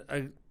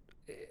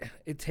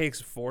it takes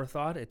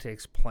forethought. It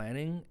takes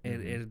planning.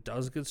 Mm-hmm. It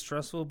does get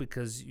stressful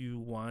because you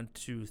want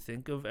to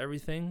think of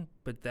everything,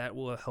 but that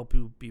will help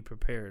you be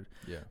prepared.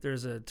 Yeah.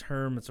 There's a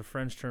term. It's a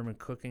French term in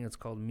cooking. It's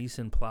called mise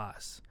en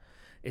place.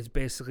 It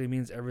basically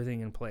means everything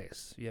in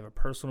place. You have a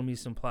personal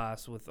mise en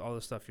place with all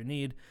the stuff you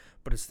need,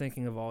 but it's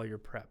thinking of all your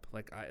prep.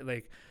 Like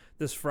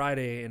this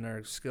Friday in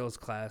our skills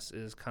class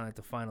is kind of like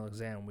the final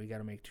exam. We got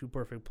to make 2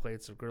 perfect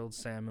plates of grilled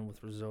salmon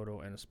with risotto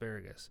and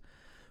asparagus.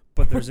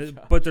 But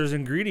there's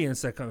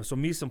ingredients that come. So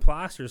mise en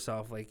place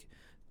yourself, like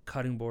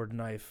cutting board,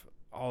 knife,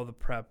 all the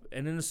prep,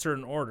 and in a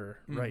certain order,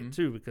 mm-hmm. right,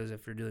 too, because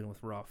if you're dealing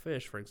with raw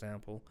fish, for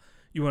example,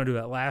 you want to do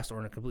that last or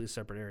in a completely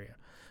separate area.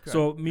 Okay.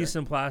 So mise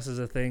en place is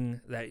a thing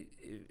that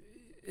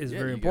is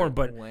very important,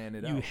 but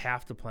you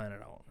have to plan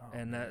it out.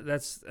 And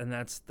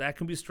that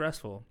can be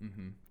stressful.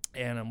 Mm-hmm.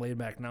 And I'm laid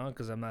back now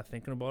because I'm not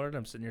thinking about it.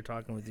 I'm sitting here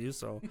talking with you.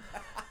 So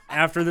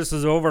after this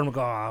is over, I'm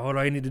going, what do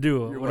I need to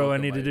do? What do I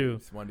need to do?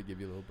 Just wanted to give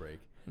you a little break.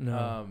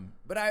 No.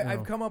 But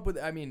I've come up with,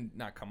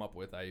 not come up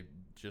with, I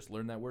just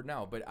learned that word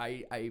now, but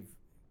I've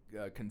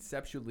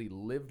conceptually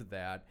lived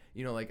that,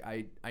 like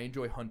I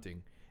enjoy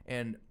hunting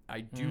and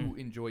I do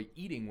enjoy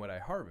eating what I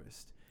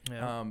harvest.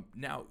 Yeah.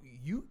 Now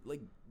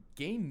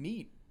game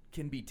meat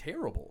can be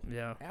terrible.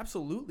 Yeah.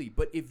 Absolutely.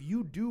 But if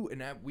you do,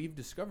 and we've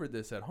discovered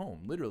this at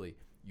home, literally,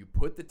 you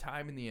put the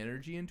time and the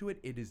energy into it,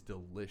 it is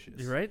delicious.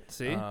 You're right.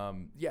 See?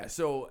 Yeah,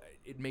 so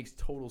it makes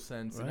total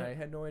sense, right. And I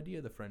had no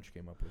idea the French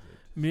came up with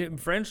it.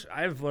 French,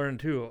 I've learned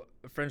too.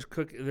 French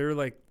cook, they're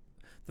like,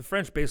 the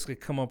French basically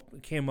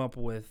came up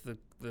with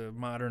the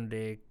modern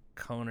day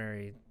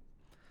culinary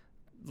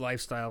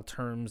lifestyle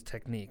terms,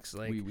 techniques,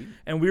 like, oui.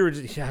 And we were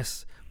just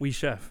chef.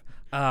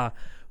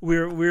 We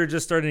were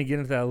just starting to get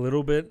into that a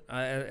little bit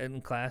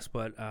in class,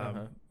 but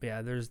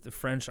yeah, there's the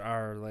French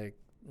are like,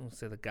 let's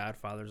say, the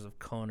godfathers of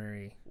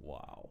culinary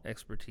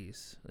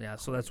expertise. Yeah,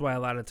 so that's why a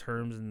lot of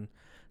terms and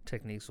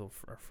techniques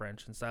are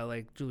French and style.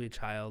 Like Julia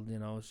Child,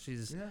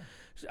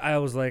 I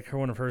always like her.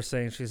 One of her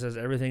sayings, she says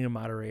everything in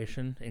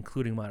moderation,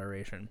 including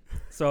moderation.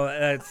 So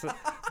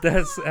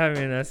that's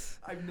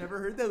I've never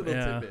heard that little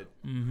tidbit.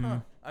 Mm-hmm. Huh.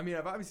 I mean,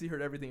 I've obviously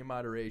heard everything in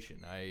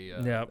moderation. I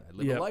live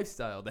a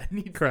lifestyle that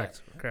needs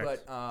correct.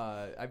 But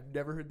I've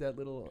never heard that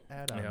little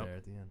add-on there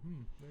at the end.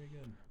 Very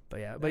good. But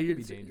yeah, that could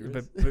be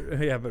dangerous.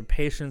 But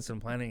patience and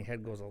planning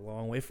ahead goes a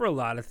long way for a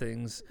lot of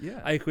things.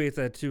 Yeah, I equate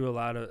that to a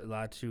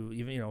lot to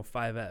even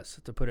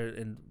 5S, to put it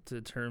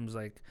into terms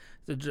like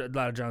a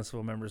lot of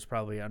Johnsonville members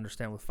probably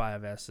understand with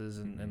 5S's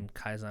and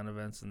Kaizen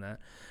events and that.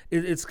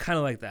 It's kind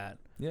of like that.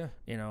 Yeah,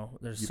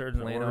 there's you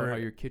certain plan order out how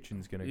your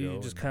kitchen's gonna go. You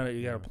just kind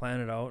of got to plan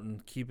it out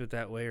and keep it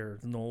that way or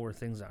know where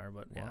things are.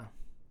 But yeah.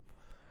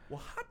 Well,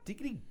 hot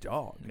diggity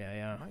dog.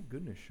 Yeah. My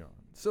goodness, Sean.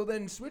 So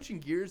then switching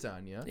gears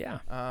on you.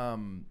 Yeah.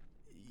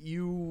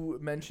 You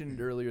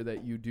mentioned earlier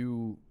that you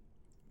do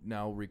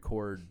now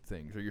record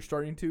things, or you're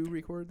starting to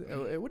record.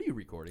 What are you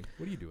recording?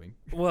 What are you doing?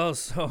 Well,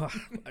 so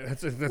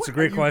that's a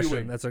great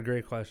question. That's a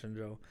great question,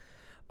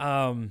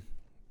 Joe.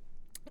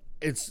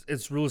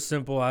 It's real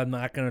simple. I'm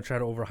not going to try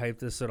to overhype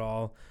this at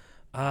all.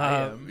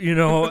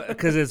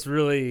 Because it's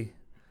really,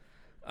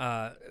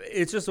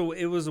 it's just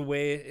it was a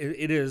way.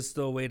 It is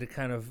still a way to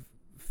kind of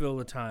fill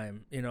the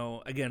time.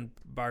 Again,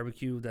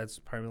 barbecue, that's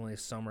primarily a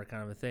summer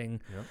kind of a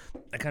thing.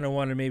 Yep. I kind of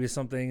wanted maybe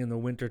something in the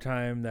winter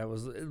time that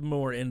was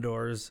more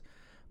indoors.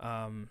 It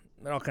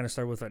all kind of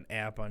started with an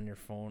app on your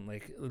phone,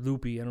 like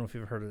Loopy. I don't know if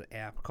you've heard of the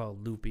app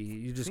called Loopy.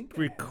 You just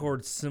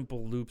record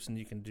simple loops and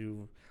you can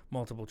do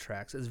multiple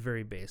tracks. It's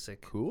very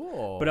basic.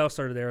 Cool. But I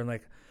started there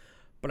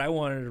but I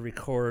wanted to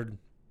record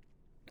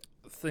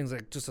things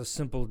like just a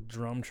simple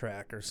drum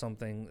track or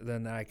something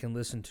then I can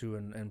listen to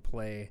and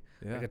play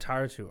a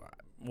guitar to,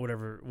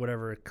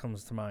 whatever it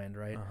comes to mind,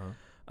 right?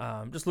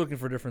 Just looking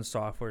for different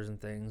softwares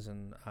and things,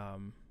 and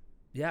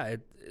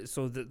this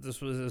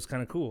was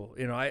kind of cool.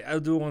 I'll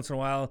do it once in a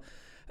while.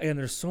 Again,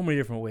 there's so many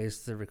different ways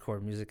to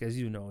record music, as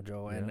you know,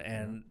 Joe,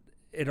 and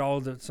it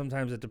all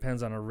sometimes it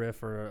depends on a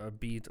riff or a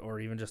beat or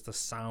even just a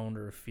sound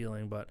or a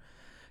feeling, but.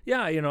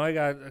 Yeah, I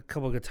got a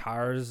couple of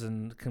guitars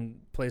and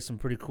can play some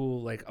pretty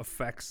cool like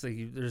effects.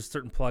 There's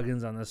certain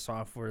plugins on this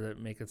software that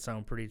make it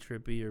sound pretty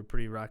trippy or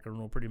pretty rock and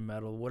roll, pretty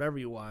metal, whatever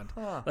you want.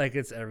 Like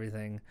it's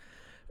everything.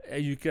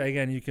 You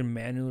can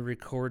manually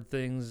record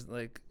things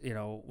like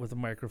with a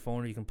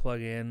microphone. You can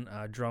plug in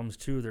drums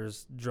too.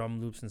 There's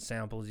drum loops and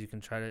samples you can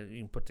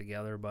put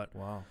together. But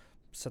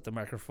set the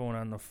microphone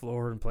on the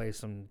floor and play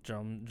some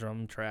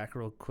drum track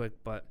real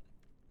quick. But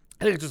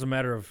I think it's just a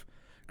matter of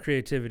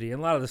creativity,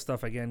 and a lot of this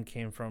stuff again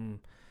came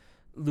from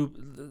loop,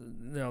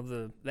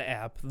 the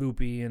app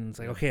Loopy, and it's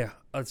like, okay,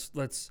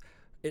 let's.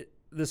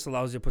 This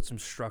allows you to put some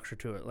structure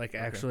to it, like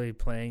actually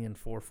playing in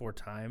 4/4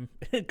 time,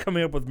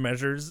 coming up with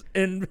measures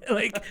and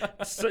like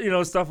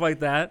stuff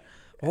like that.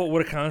 Oh,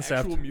 what a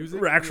concept!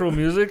 Actual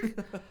music,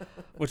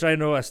 which I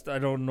know I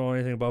don't know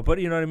anything about, but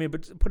you know what I mean.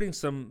 But putting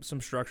some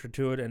structure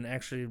to it and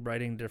actually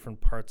writing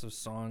different parts of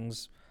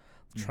songs,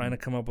 trying to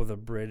come up with a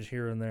bridge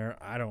here and there.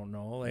 I don't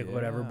know,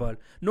 whatever. But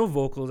no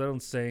vocals. I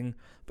don't sing,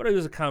 but I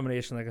use a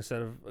combination, like I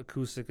said, of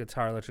acoustic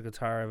guitar, electric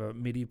guitar. I have a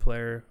MIDI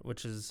player,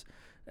 which is,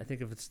 I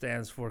think if it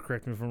stands for,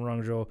 correct me if I'm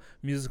wrong, Joe,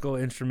 musical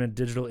instrument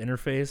digital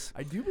interface.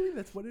 I do believe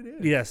that's what it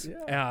is. Yes.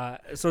 Yeah.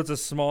 So it's a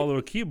small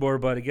little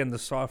keyboard, but again, the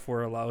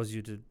software allows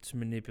you to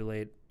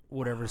manipulate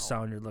whatever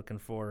sound you're looking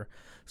for.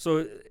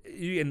 So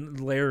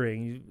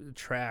layering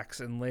tracks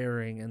and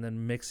layering and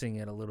then mixing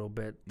it a little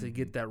bit to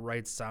get that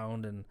right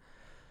sound, and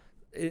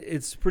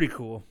it's pretty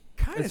cool.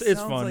 It's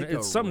fun. Like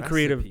it's something recipe.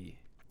 creative.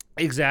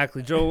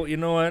 Exactly, Joe. You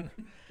know what?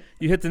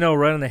 You hit the nail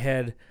right on the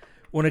head.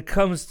 When it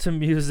comes to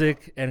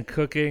music and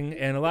cooking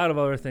and a lot of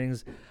other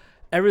things,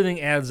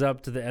 everything adds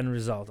up to the end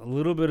result. A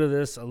little bit of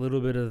this, a little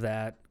bit of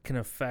that can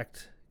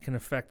affect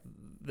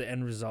the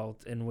end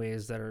result in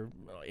ways that are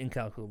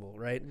incalculable,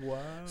 right? Wow.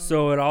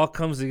 So it all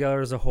comes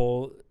together as a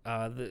whole.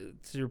 To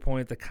your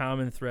point, the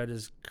common thread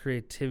is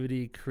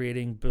creativity,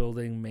 creating,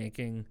 building,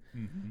 making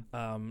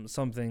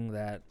something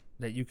that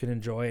you can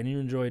enjoy and you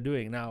enjoy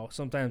doing. Now,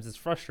 sometimes it's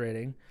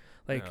frustrating.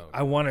 Like,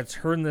 I want to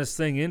turn this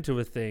thing into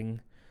a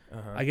thing.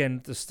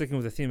 Again, just sticking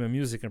with the theme of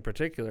music in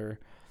particular,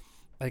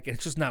 like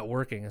it's just not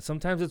working. And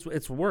sometimes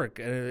it's work,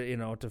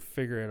 to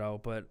figure it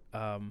out. But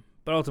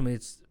ultimately,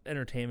 it's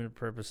entertainment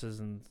purposes,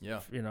 and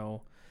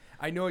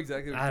I know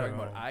exactly what you're talking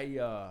about.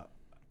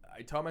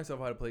 I taught myself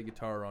how to play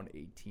guitar around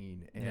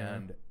 18,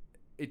 and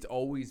it's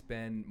always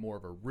been more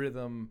of a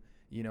rhythm.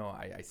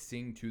 I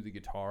sing to the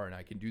guitar, and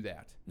I can do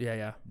that.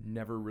 Yeah.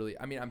 Never really.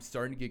 I mean, I'm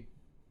starting to get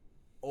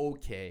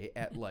okay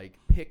at like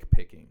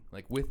picking,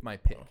 like with my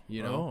pick,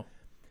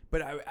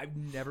 But I've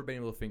never been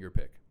able to finger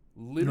pick.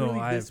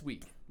 Literally this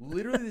week.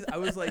 I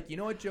was like, you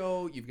know what,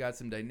 Joe? You've got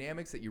some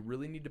dynamics that you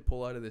really need to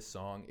pull out of this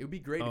song. It would be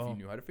great if you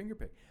knew how to finger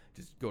pick.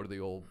 Just go to the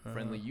old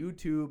friendly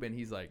YouTube, and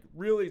he's like,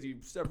 really? You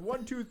step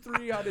 1, 2,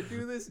 3, how to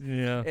do this?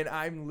 Yeah. And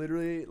I'm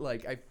literally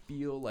like, I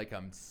feel like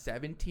I'm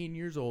 17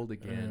 years old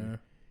again,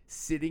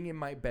 sitting in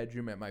my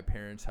bedroom at my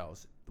parents'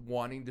 house,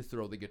 wanting to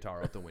throw the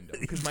guitar out the window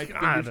because my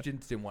fingers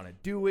just didn't want to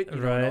do it.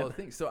 And all the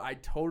things. So I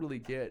totally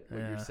get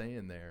what you're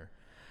saying there.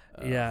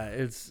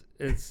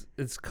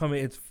 It's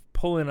coming. It's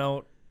pulling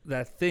out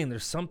that thing.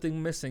 There's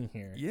something missing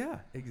here. Yeah,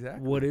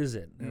 exactly. What is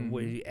it? And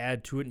what you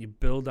add to it, and you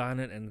build on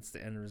it, and it's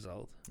the end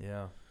result.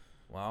 Yeah.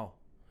 Wow.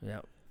 Yeah.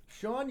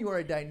 Sean, you are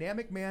a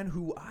dynamic man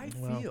who I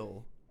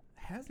feel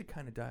has it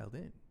kind of dialed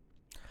in.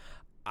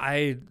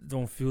 I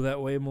don't feel that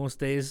way most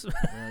days.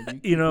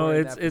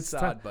 It's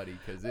tough, buddy,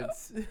 because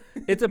it's.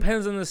 It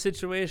depends on the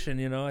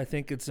situation. I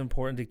think it's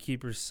important to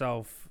keep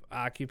yourself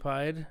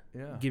occupied.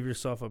 Yeah. Give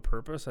yourself a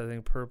purpose. I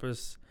think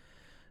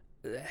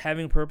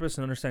having purpose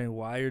and understanding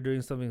why you're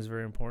doing something is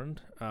very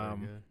important. Very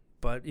good.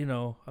 But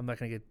I'm not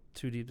gonna get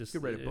too deep. You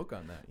could write a book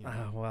on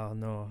that. Well,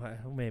 no,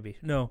 maybe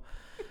no.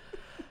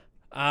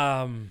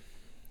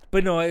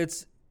 But no,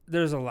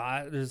 there's a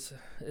lot.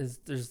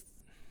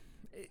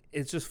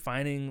 It's just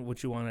finding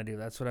what you want to do.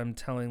 That's what I'm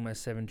telling my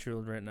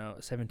 17-year-old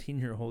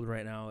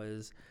right now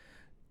is,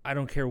 I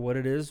don't care what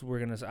it is. We're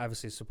going to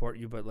obviously support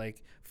you, but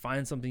like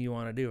find something you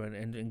want to do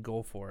and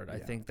go for it. Yeah. I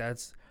think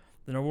that's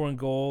the number one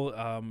goal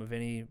of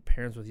any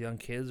parents with young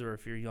kids, or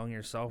if you're young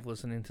yourself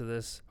listening to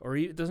this, or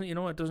it doesn't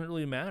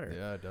really matter.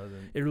 Yeah, it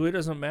doesn't. It really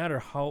doesn't matter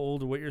how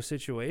old or what your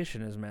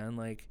situation is, man.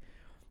 Like,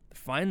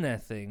 find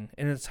that thing.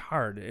 And it's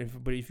hard.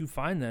 But if you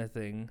find that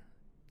thing,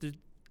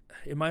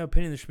 in my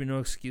opinion, there should be no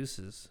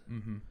excuses.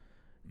 Mm-hmm.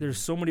 There's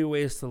so many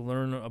ways to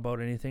learn about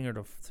anything, or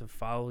to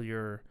follow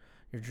your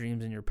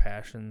dreams and your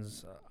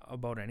passions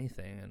about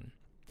anything. And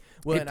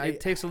it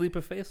takes a leap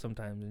of faith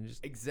sometimes. And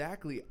just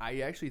exactly.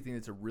 I actually think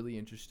it's a really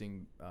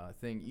interesting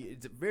thing.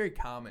 It's very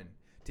common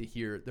to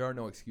hear there are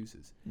no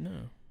excuses. No.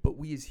 But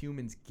we as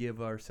humans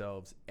give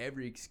ourselves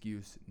every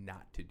excuse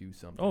not to do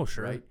something. Oh,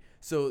 sure. Right?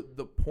 So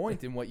the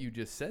point in what you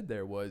just said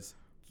there was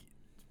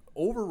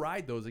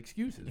override those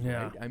excuses,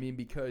 right? I mean,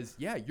 because,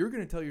 you're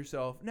going to tell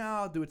yourself,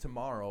 I'll do it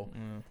tomorrow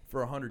for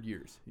 100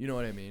 years. You know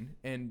what I mean?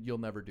 And you'll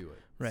never do it.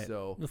 Right.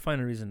 So you'll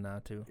find a reason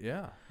not to.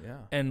 Yeah.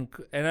 And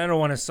I don't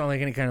want to sound like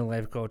any kind of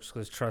life coach,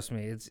 because trust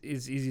me, it's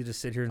easy to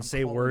sit here and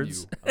say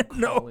words.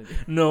 No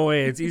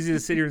way. It's easy to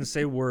sit here and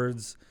say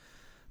words.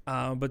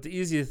 But the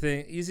easiest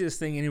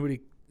thing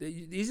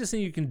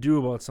you can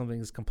do about something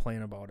is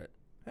complain about it.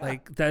 Yeah.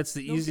 Like, that's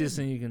the easiest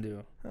thing you can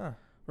do. Huh.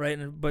 Right,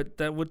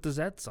 but what does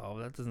that solve?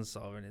 That doesn't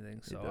solve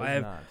anything. So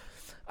not.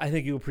 I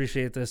think you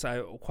appreciate this.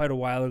 Quite a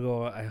while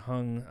ago, I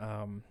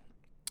hung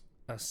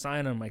a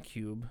sign on my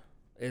cube.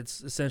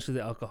 It's essentially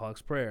the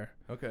Alcoholic's Prayer.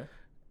 Okay.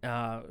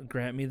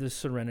 Grant me the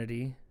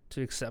serenity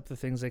to accept the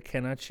things I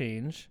cannot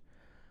change.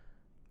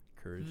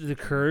 courage. The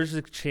courage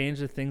to change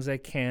the things I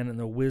can, and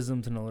the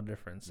wisdom to know the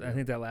difference. Yeah. I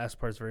think that last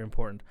part is very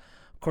important.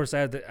 Of course,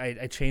 I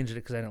changed it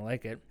because I didn't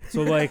like it.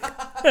 So like,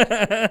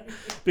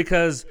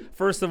 because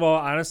first of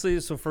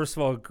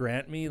all,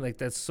 grant me, like,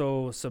 that's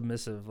so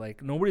submissive.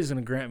 Like, nobody's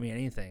gonna grant me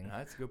anything.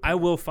 That's a good point. I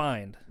will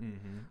find.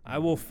 Mm-hmm. I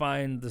will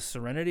find the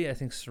serenity. I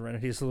think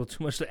serenity is a little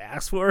too much to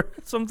ask for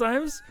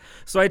sometimes.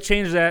 So I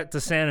changed that to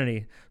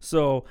sanity.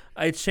 So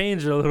I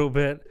changed it a little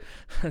bit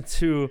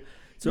to.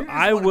 So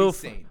I will.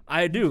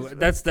 I do.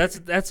 That's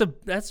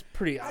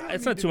pretty.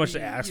 It's not too much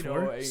to ask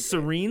for.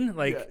 Serene,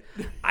 like,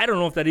 yeah. I don't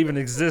know if that even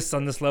exists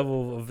on this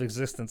level of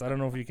existence. I don't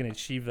know if you can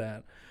achieve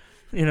that.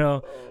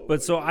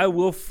 But so I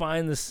will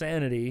find the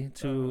sanity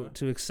to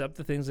accept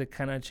the things that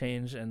cannot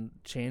change, and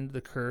change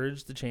the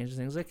courage to change the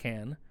things I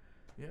can.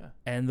 Yeah.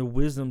 And the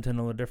wisdom to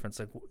know the difference.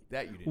 Like,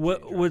 that you didn't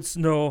change, what's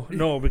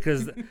no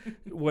because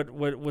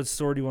what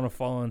sword do you want to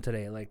fall on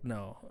today? Like,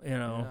 no,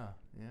 Yeah.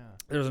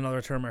 There's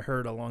another term I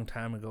heard a long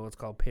time ago. It's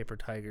called paper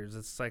tigers.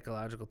 It's a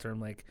psychological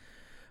term. Like,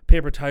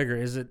 paper tiger,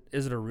 is it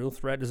a real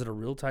threat? Is it a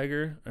real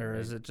tiger, or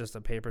is it just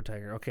a paper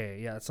tiger? Okay,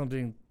 yeah, it's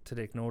something to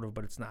take note of,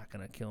 but it's not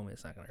gonna kill me.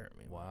 It's not gonna hurt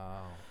me.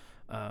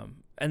 Wow.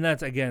 And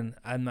that's, again,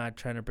 I'm not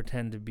trying to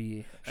pretend to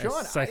be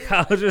Sean, a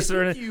psychologist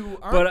or anything. You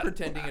aren't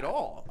pretending at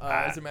all.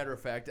 As a matter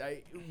of fact,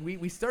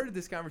 we started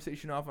this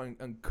conversation off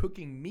on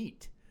cooking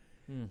meat,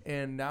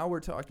 and now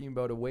we're talking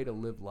about a way to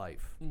live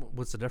life.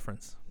 What's the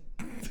difference?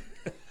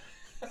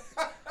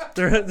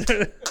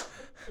 To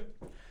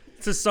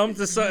some,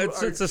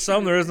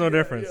 there is no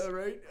difference. Yeah,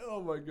 right.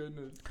 Oh my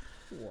goodness.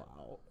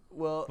 Wow.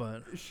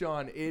 Well,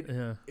 Sean, it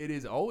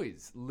is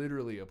always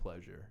literally a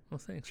pleasure. Well,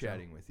 thanks,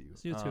 chatting with you.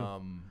 You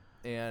too.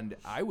 And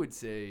I would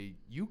say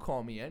you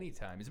call me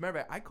anytime. As a matter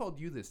of fact, I called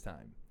you this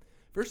time.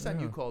 First time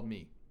you called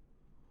me.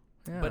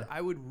 Yeah. But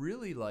I would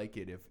really like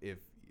it if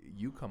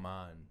you come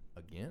on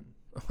again.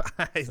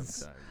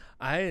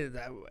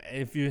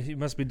 If you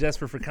must be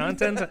desperate for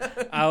content,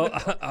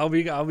 I'll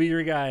be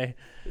your guy.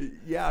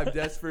 Yeah, I'm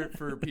desperate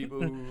for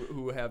people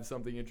who have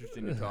something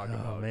interesting to talk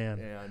about. Oh man,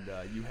 and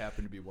you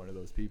happen to be one of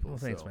those people. Well,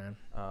 thanks, man.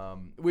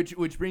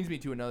 Which brings me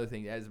to another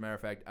thing. As a matter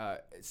of fact,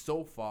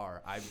 so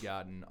far I've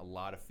gotten a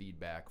lot of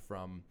feedback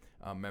from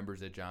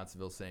members at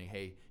Johnsonville saying,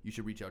 "Hey, you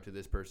should reach out to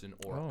this person,"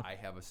 or "I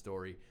have a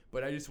story."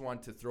 But I just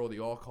want to throw the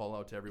all call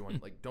out to everyone,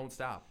 like, don't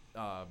stop,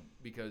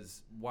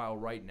 because while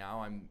right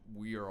now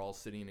we are all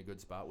sitting in a good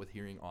spot with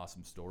hearing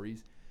awesome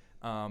stories,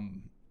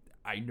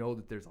 I know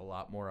that there's a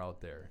lot more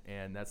out there,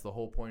 and that's the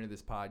whole point of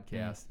this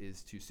podcast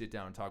is to sit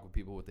down and talk with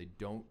people what they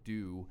don't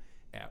do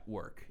at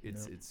work.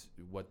 It's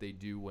what they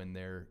do when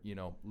they're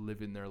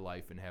living their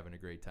life and having a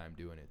great time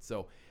doing it.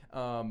 So,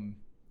 and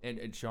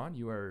Sean,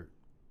 you are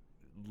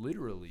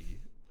literally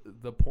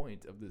the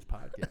point of this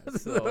podcast.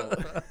 So.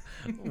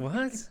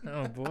 What?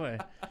 Oh boy.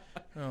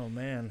 Oh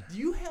man. Do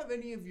you have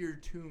any of your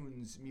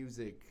tunes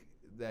music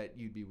that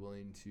you'd be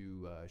willing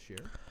to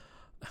share?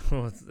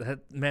 Oh,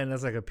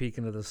 that's like a peek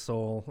into the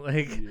soul.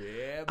 Like,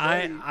 yeah,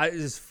 buddy.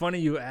 It's funny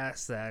you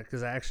asked that,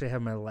 because I actually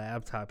have my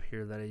laptop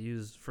here that I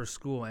use for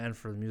school and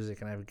for the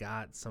music, and I've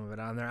got some of it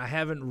on there. I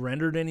haven't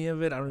rendered any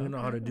of it. I don't even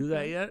know how to do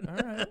that yet. All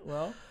right.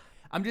 Well,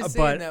 I'm just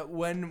saying that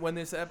when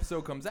this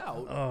episode comes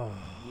out,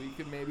 we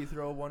could maybe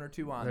throw one or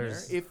two on there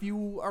if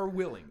you are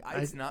willing.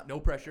 It's no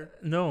pressure.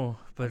 No,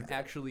 but I'm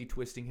actually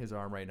twisting his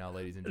arm right now,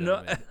 ladies and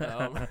gentlemen.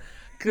 No,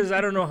 because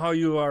I don't know how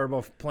you are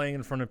about playing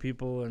in front of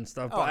people and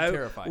stuff. Oh, I'm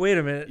terrified. Wait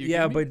a minute.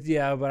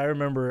 But I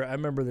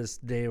remember this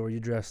day where you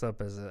dressed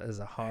up as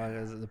a hog,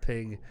 as a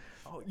pig.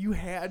 Oh, you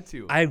had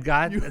to. I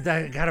got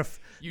that.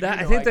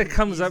 I think that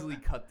comes up.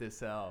 Cut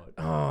this out.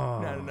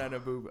 Oh, no,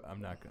 boo. I'm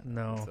not gonna.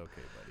 No, it's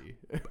okay, buddy.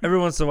 Every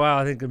once in a while,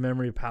 I think a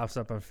memory pops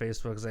up on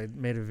Facebook because I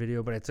made a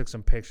video, but I took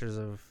some pictures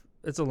of.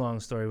 It's a long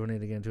story. We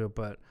need to get into it,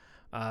 but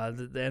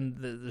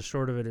the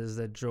short of it is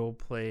that Joe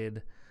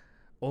played.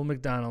 Old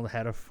MacDonald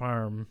had a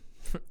farm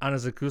on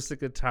his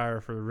acoustic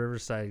guitar for the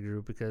Riverside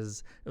group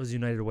because it was a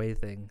United Way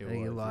thing. I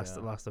think he lost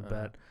a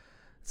bet.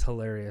 It's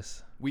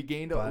hilarious. We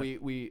gained.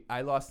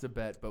 I lost a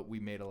bet, but we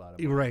made a lot of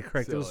money. Right,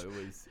 correct. So it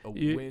was a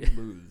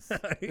win-lose.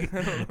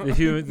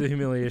 The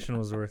humiliation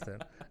was worth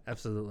it.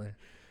 Absolutely.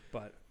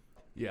 But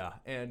yeah,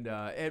 and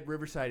at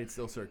Riverside it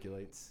still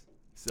circulates.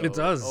 So, it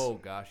does. Oh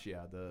gosh,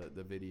 yeah.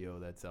 The video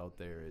that's out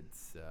there,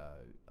 it's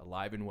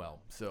alive and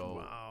well. So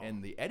wow.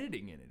 And the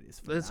editing in it is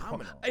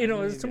phenomenal.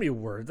 There's too many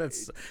words. I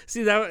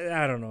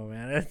don't know,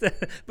 man.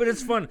 But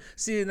it's fun.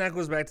 See, and that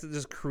goes back to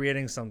just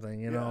creating something.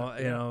 You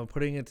know,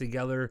 putting it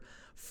together,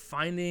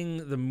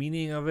 finding the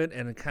meaning of it,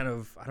 and kind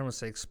of, I don't want to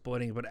say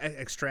exploiting, but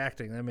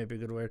extracting. That may be a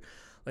good word.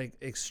 Like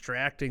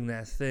extracting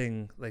that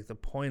thing, like the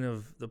point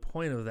of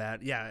that.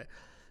 Yeah.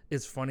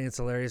 It's funny, it's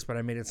hilarious, but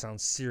I made it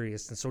sound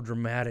serious and so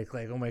dramatic.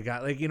 Like, oh my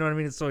God, like, you know what I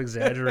mean? It's so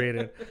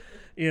exaggerated,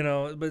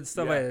 but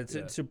stuff like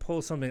that, to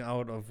pull something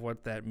out of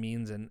what that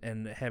means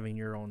and having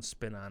your own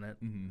spin on it.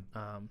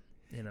 Mm-hmm.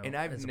 You know, And it's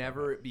I've about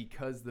never,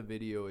 because the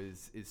video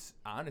is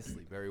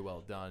honestly very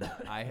well done,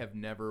 I have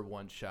never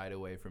once shied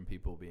away from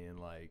people being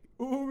like,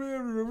 "Oh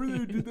man, remember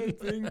they did that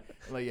thing?"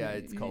 Like, yeah,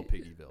 it's called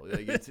Piggyville.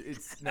 Like,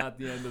 it's not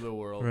the end of the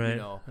world, Right. you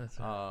know. That's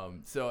right.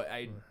 So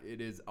it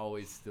is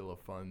always still a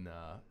fun,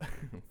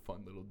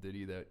 fun little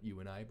ditty that you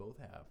and I both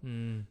have.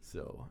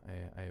 So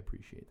I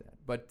appreciate that.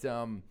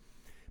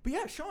 But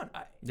yeah, Sean,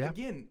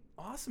 again,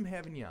 awesome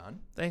having you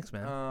on. Thanks,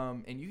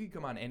 man. And you can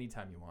come on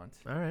anytime you want.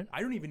 All right.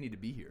 I don't even need to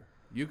be here.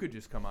 You could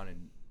just come on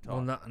and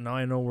talk. Well, now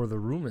I know where the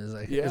room is.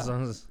 Yeah. As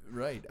long as,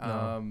 Right.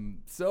 No.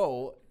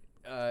 So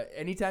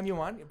anytime you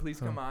want, please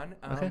come on.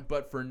 Okay.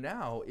 But for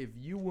now, if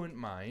you wouldn't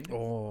mind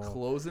Oh.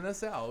 closing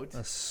us out.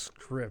 a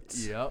script.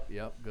 Yep.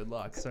 Good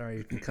luck. Sorry,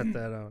 you can cut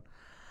that out.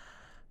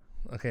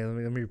 Okay,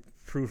 let me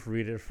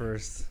proofread it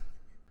first. Is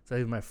that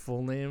even my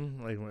full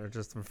name? Like, or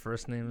just my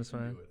first name is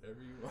fine? Do whatever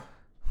you want.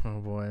 Oh,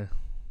 boy.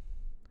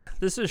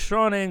 This is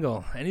Sean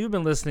Engel, and you've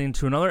been listening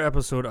to another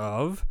episode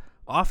of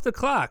Off the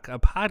Clock, a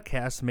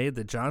podcast made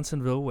the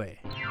Johnsonville way.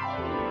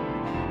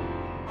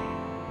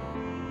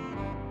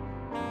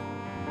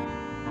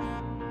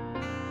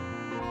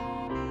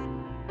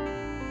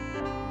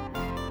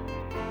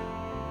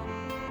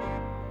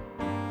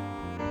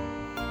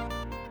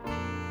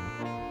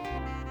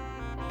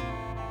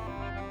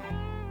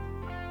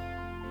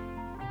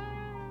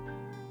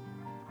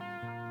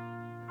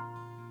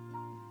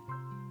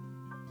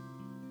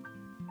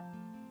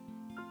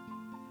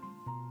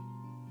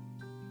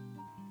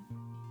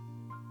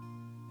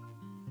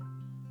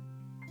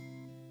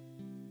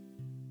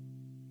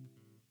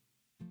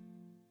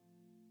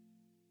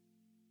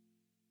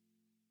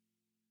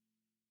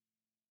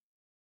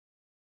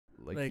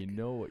 Like, you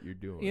know what you're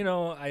doing. You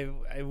know,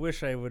 I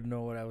wish I would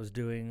know what I was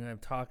doing. I'm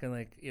talking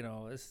like, you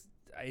know,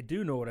 I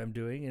do know what I'm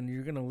doing, and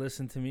you're going to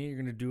listen to me. You're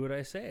going to do what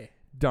I say.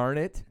 Darn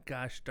it.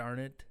 Gosh darn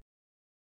it.